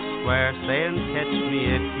around the square, saying, catch me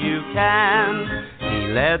if you can.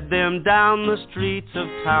 He led them down the streets of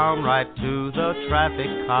town right to the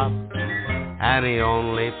traffic cop, and he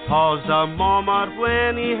only paused a moment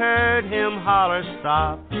when he heard him holler,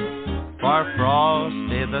 stop. For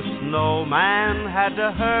Frosty the snowman had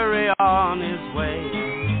to hurry on his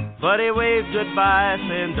way, but he waved goodbye,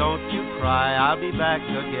 saying, don't you cry, I'll be back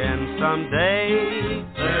again someday.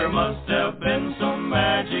 There must have been some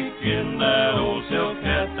magic in that old silk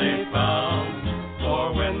hat they found,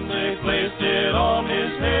 for when they placed it on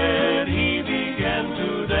his head, he began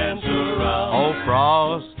to dance around. Oh,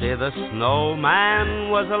 Frosty the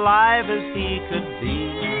snowman was alive as he could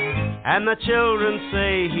be, and the children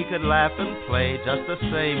say he could laugh and play just the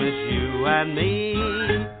same as you and me.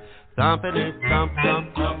 Thumpity thump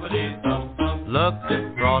thump, Thumpity thump thump, look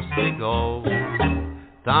at Frosty go.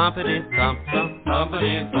 Thumpity thump thump,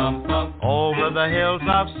 thumpity thump thump, over the hills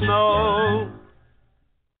of snow.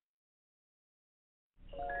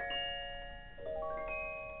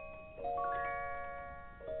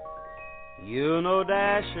 You know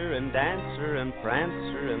Dasher and Dancer and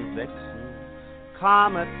Prancer and Vixen,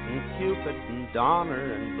 Comet and Cupid and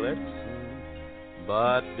Donner and Blitzen,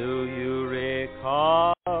 but do you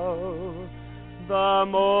recall the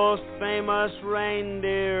most famous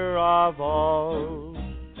reindeer of all?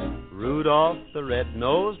 Rudolph the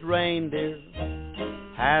red-nosed reindeer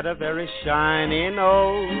had a very shiny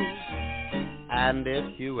nose, and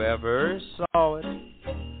if you ever saw it,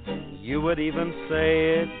 you would even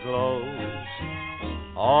say it glows.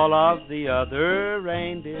 All of the other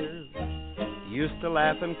reindeer used to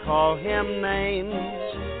laugh and call him names.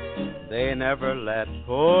 They never let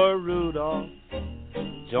poor Rudolph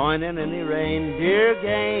join in any reindeer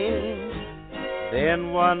games.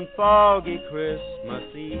 Then one foggy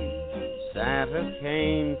Christmas Eve, Santa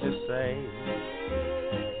came to say,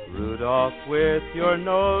 Rudolph, with your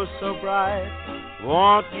nose so bright,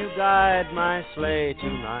 won't you guide my sleigh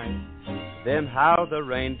tonight? Then how the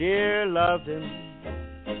reindeer loved him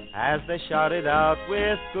as they shouted out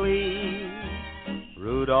with glee,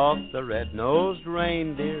 Rudolph the red-nosed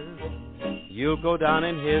reindeer, you'll go down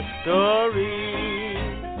in history.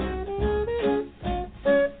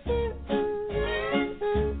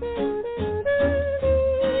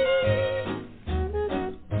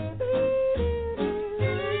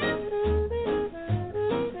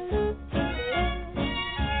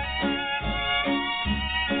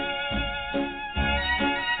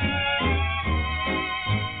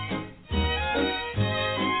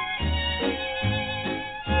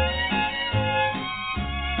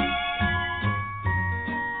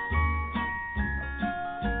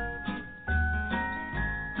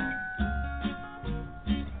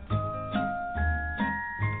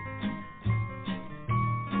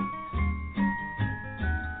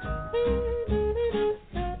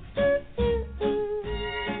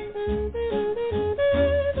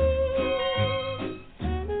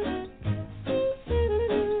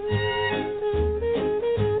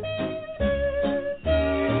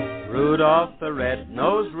 Rudolph the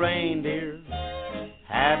red-nosed reindeer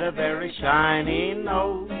had a very shiny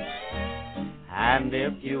nose, and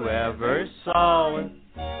if you ever saw it,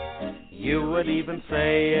 you would even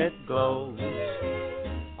say it glows.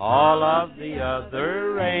 All of the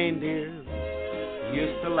other reindeer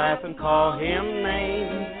used to laugh and call him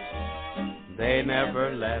names. They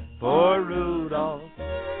never let poor Rudolph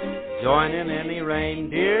join in any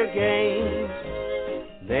reindeer games.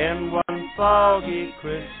 Then one foggy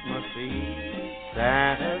Christmas Eve,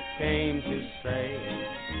 Santa came to say,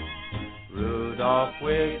 Rudolph,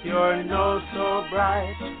 with your nose so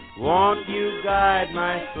bright, won't you guide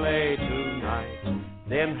my sleigh tonight?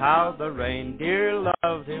 Then how the reindeer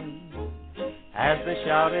loved him as they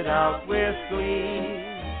shouted out with glee,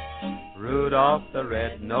 Rudolph the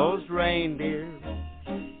red-nosed reindeer,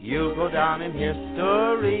 you'll go down in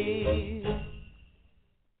history.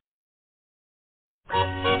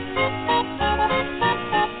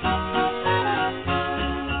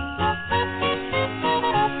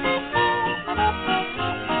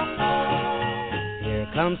 Here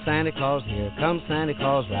comes Santa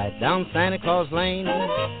Claus, right down Santa Claus Lane.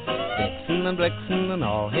 Vixen and Blixen and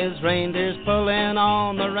all his reindeers pulling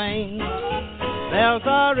on the reins. Bells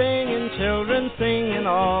are ringing, children singing,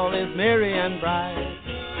 all is merry and bright.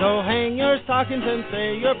 So hang your stockings and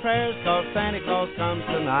say your prayers, 'cause Santa Claus comes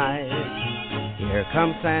tonight. Here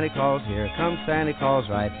comes Santa Claus,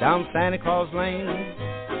 right down Santa Claus Lane.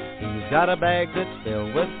 He's got a bag that's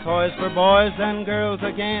filled with toys for boys and girls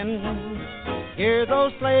again. Hear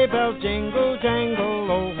those sleigh bells jingle,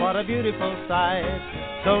 jangle, oh, what a beautiful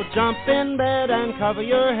sight. So jump in bed and cover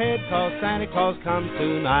your head, 'cause Santa Claus comes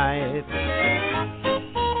tonight.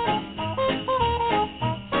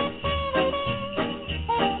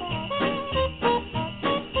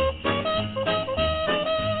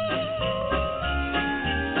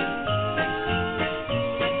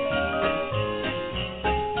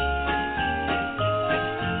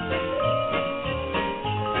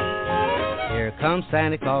 Here comes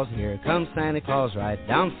Santa Claus, right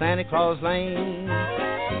down Santa Claus Lane.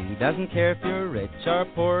 He doesn't care if you're rich or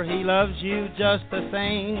poor, he loves you just the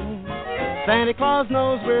same. Santa Claus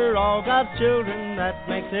knows we're all God's children, that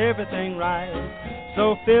makes everything right.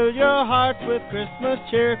 So fill your heart with Christmas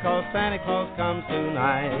cheer, 'cause Santa Claus comes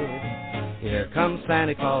tonight. Here comes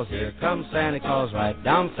Santa Claus, right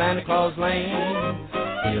down Santa Claus Lane.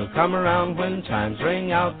 He'll come around when chimes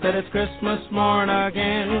ring out that it's Christmas morn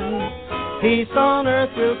again. Peace on earth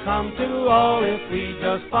will come to all if we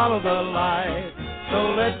just follow the light.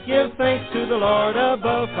 So let's give thanks to the Lord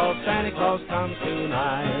above, 'cause Santa Claus comes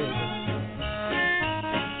tonight.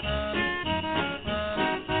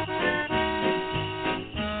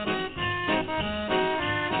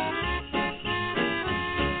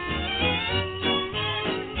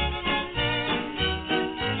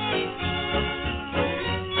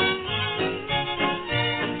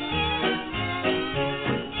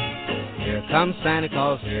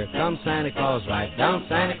 Here comes Santa Claus, right down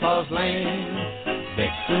Santa Claus Lane.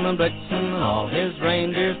 Vixen and Blitzen and all his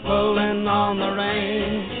reindeers pulling on the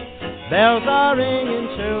reins. Bells are ringing,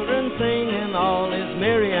 children singing, all is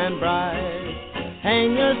merry and bright.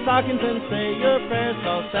 Hang your stockings and say your prayers,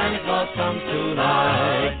 'cause Santa Claus comes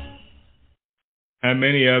tonight. How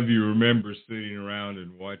many of you remember sitting around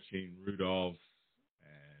and watching Rudolph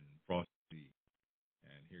and Frosty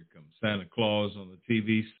and Here Comes Santa Claus on the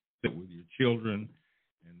TV set with your children,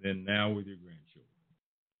 and then now with your grandchildren?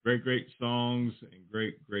 Great, great songs and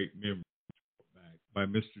great, great memories back by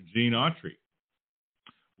Mr. Gene Autry.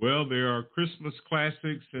 Well, there are Christmas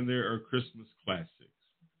classics and there are Christmas classics.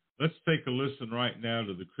 Let's take a listen right now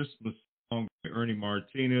to the Christmas song by Ernie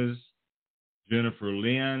Martinez, Jennifer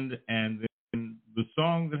Lind, and then the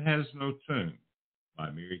song that has no tune by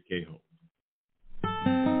Mary Kay Holt.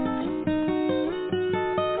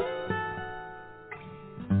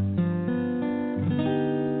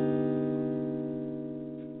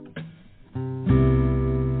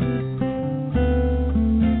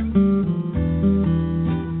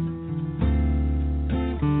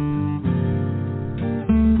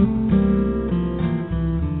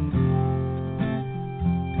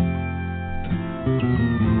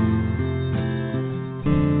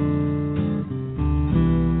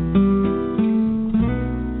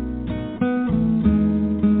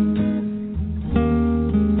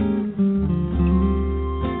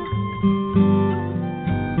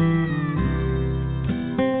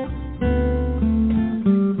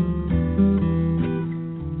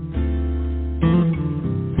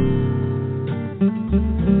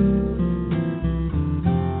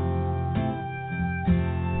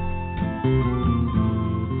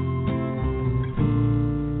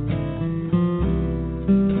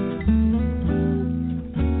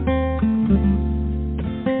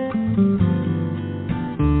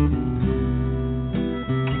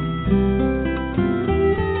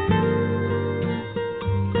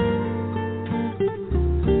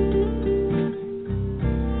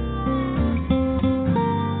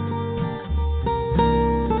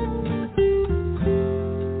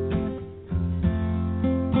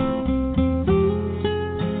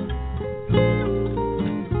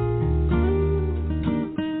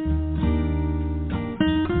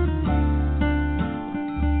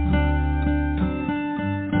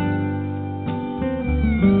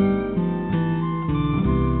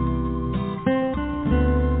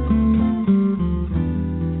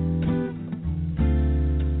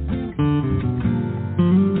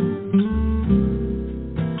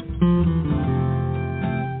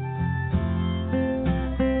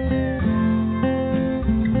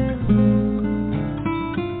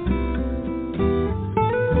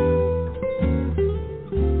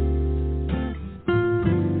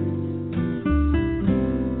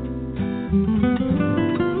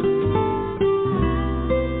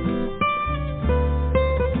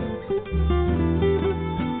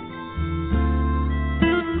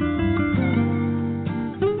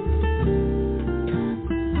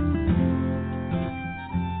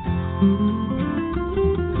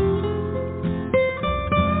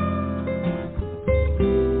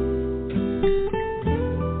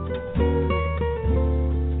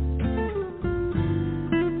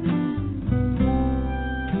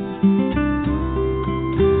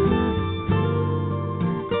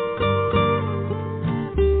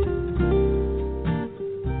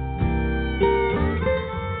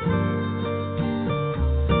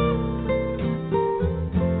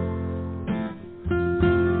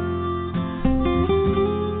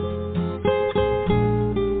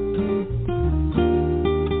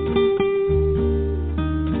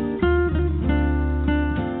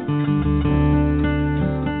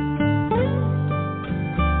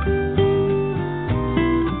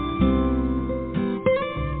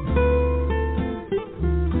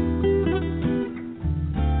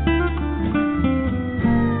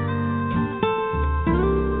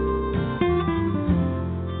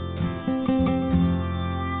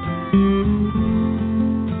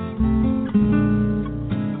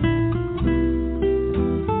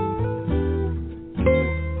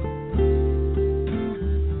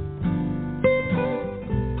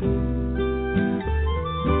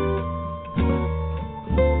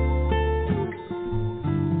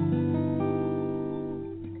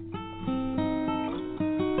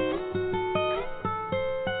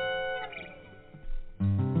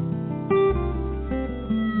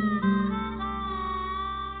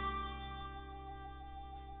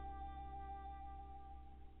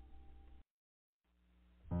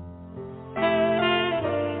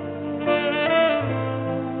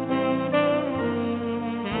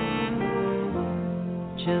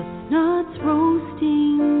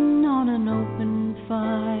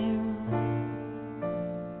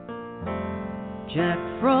 Jack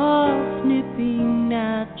Frost nipping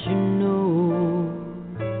at your nose.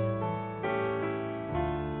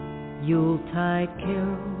 Yuletide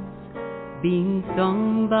carols being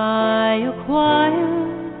sung by a choir,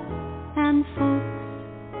 and folks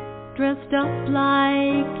dressed up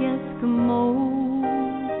like Eskimos.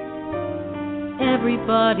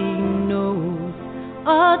 Everybody knows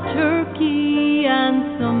a turkey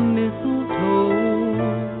and some mistletoe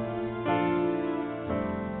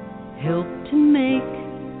help to make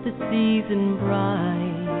the season bright.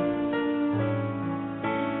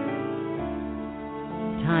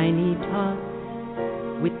 Tiny tots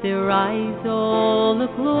with their eyes all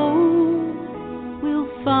aglow will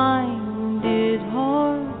find it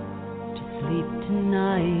hard to sleep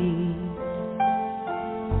tonight.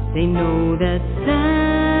 They know that Santa's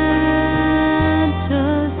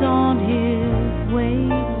on his way.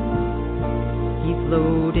 He's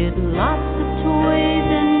loaded lots of toys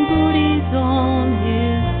and goodies on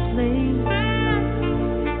his sleigh,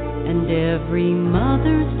 and every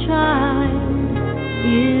mother's child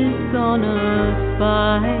is gonna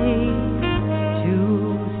spy to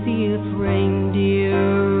see if reindeer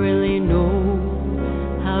really know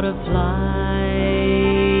how to fly.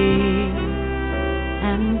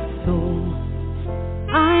 And so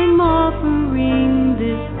I'm offering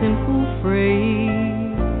this simple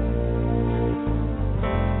phrase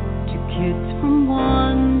to kids from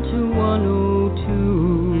 1 to 102.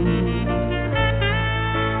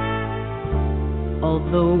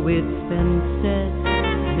 Although it's been said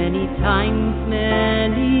many times,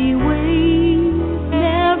 many ways,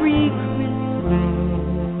 Merry Christmas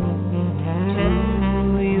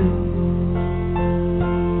to you.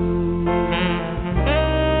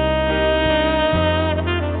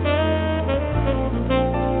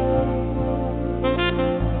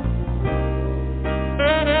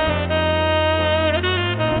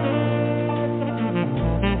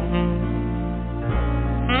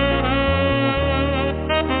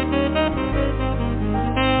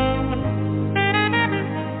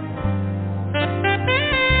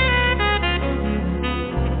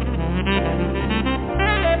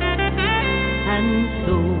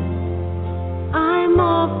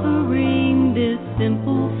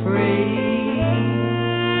 Simple phrase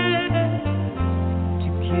to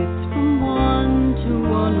kids from 1 to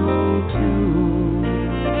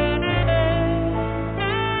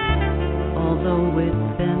 102. Although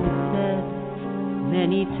it's been said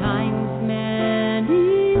many times,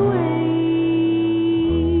 many ways,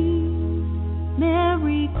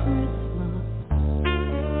 Merry Christmas,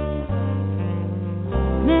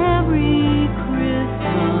 Merry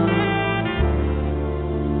Christmas.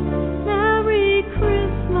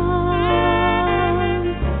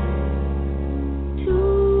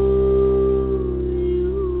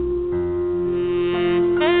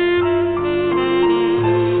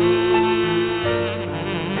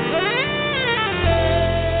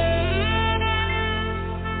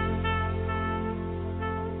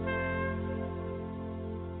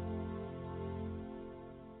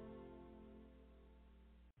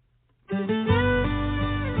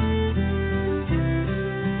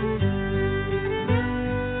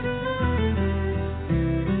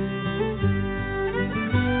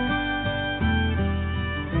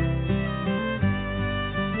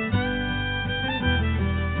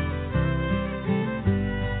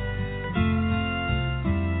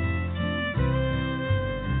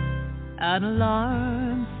 An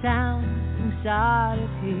alarm sounds inside of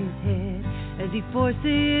his head as he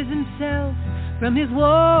forces himself from his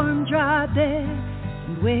warm, dry bed,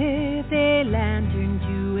 and with a lantern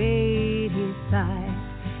to aid his sight,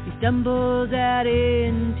 he stumbles out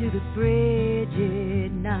into the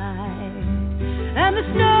frigid night. And the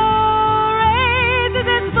snow raises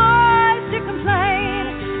its voice to complain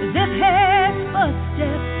as if his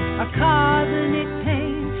footsteps are causing it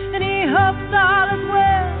pain, and he hopes all is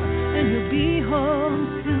well and he'll be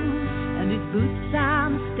home soon, and his boots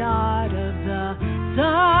sound the start of the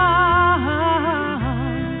song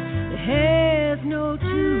that has no tune.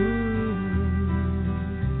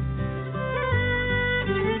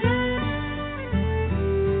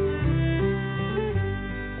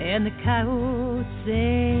 And the coyotes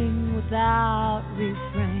sing without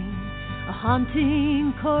refrain, a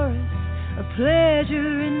haunting chorus of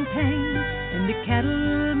pleasure and pain, and the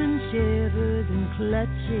cattleman shivers and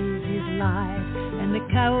clutches his life, and the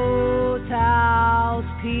coyote owls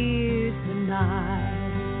pierce the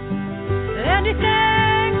night, and he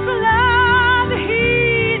thanks the Lord that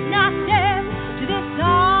he's not dead to this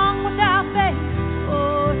song without faith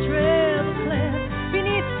or treble clef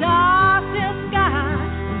beneath star-filled sky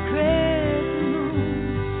and crescent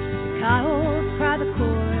moon. The coyotes cry the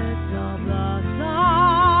chorus of the song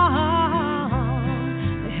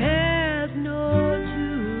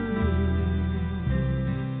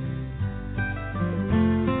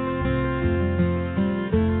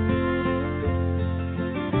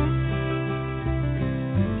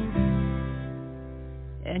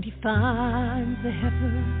finds the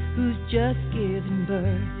heifer who's just given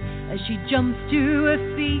birth. As she jumps to her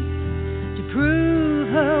feet to prove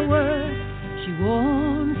her worth, she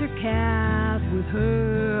warms her calf with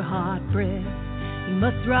her hot breath. He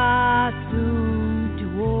must rise soon to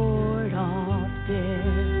ward off death.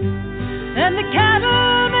 And the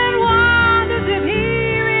cattleman wonders if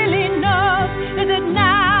he really knows, is it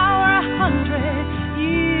now or 100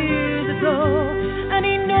 years ago? And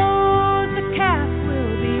he knows the calf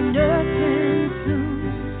will be nursing soon,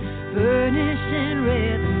 burnishing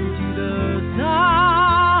rhythm to the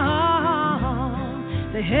song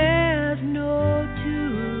that has no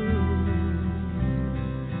tune.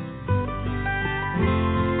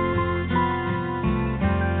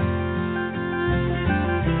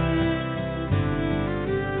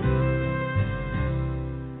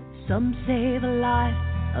 Some say the life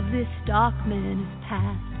of this stockman is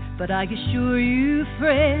past, but I assure you,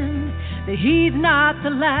 friend, that he's not the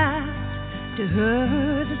last. To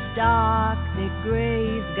her, the stock that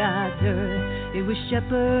graves God's earth, it was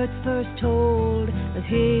shepherds first told of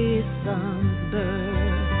his son's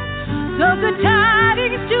birth. So good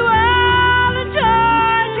tidings to all and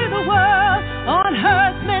joy to the world. On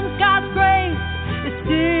herdsmen, God's grace is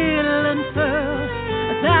still unfurled.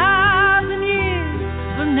 1,000 years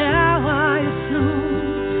from now, I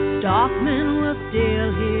assume, stockmen will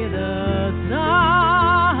still hear the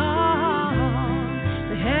song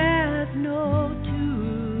that has no tune.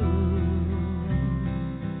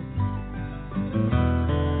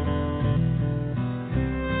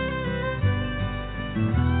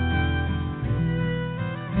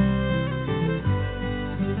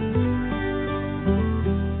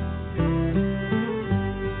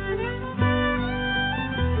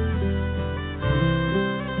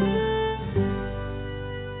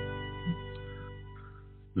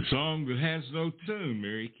 The song that has no tune,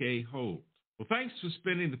 Mary Kay Holt. Well, thanks for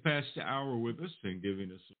spending the past hour with us and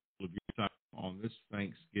giving us a little of your time on this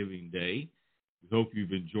Thanksgiving Day. We hope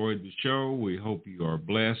you've enjoyed the show. We hope you are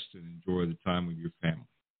blessed and enjoy the time with your family.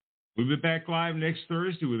 We'll be back live next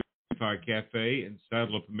Thursday with Campfire Cafe in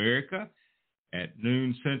Saddle Up America at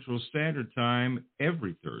noon Central Standard Time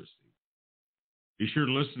every Thursday. Be sure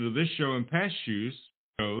to listen to this show and past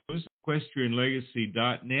shows,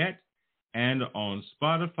 equestrianlegacy.net, and on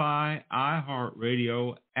Spotify, iHeart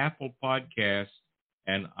Radio, Apple Podcasts,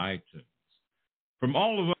 and iTunes. From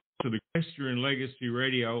all of us at Equestrian Legacy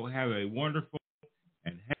Radio, have a wonderful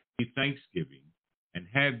and happy Thanksgiving, and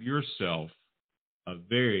have yourself a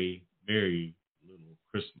very, very little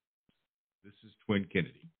Christmas. This is Twin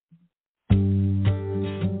Kennedy.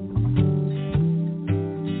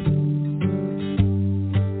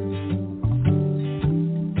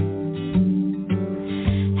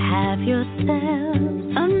 Have yourself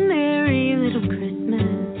a merry little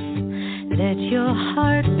Christmas. Let your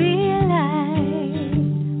heart be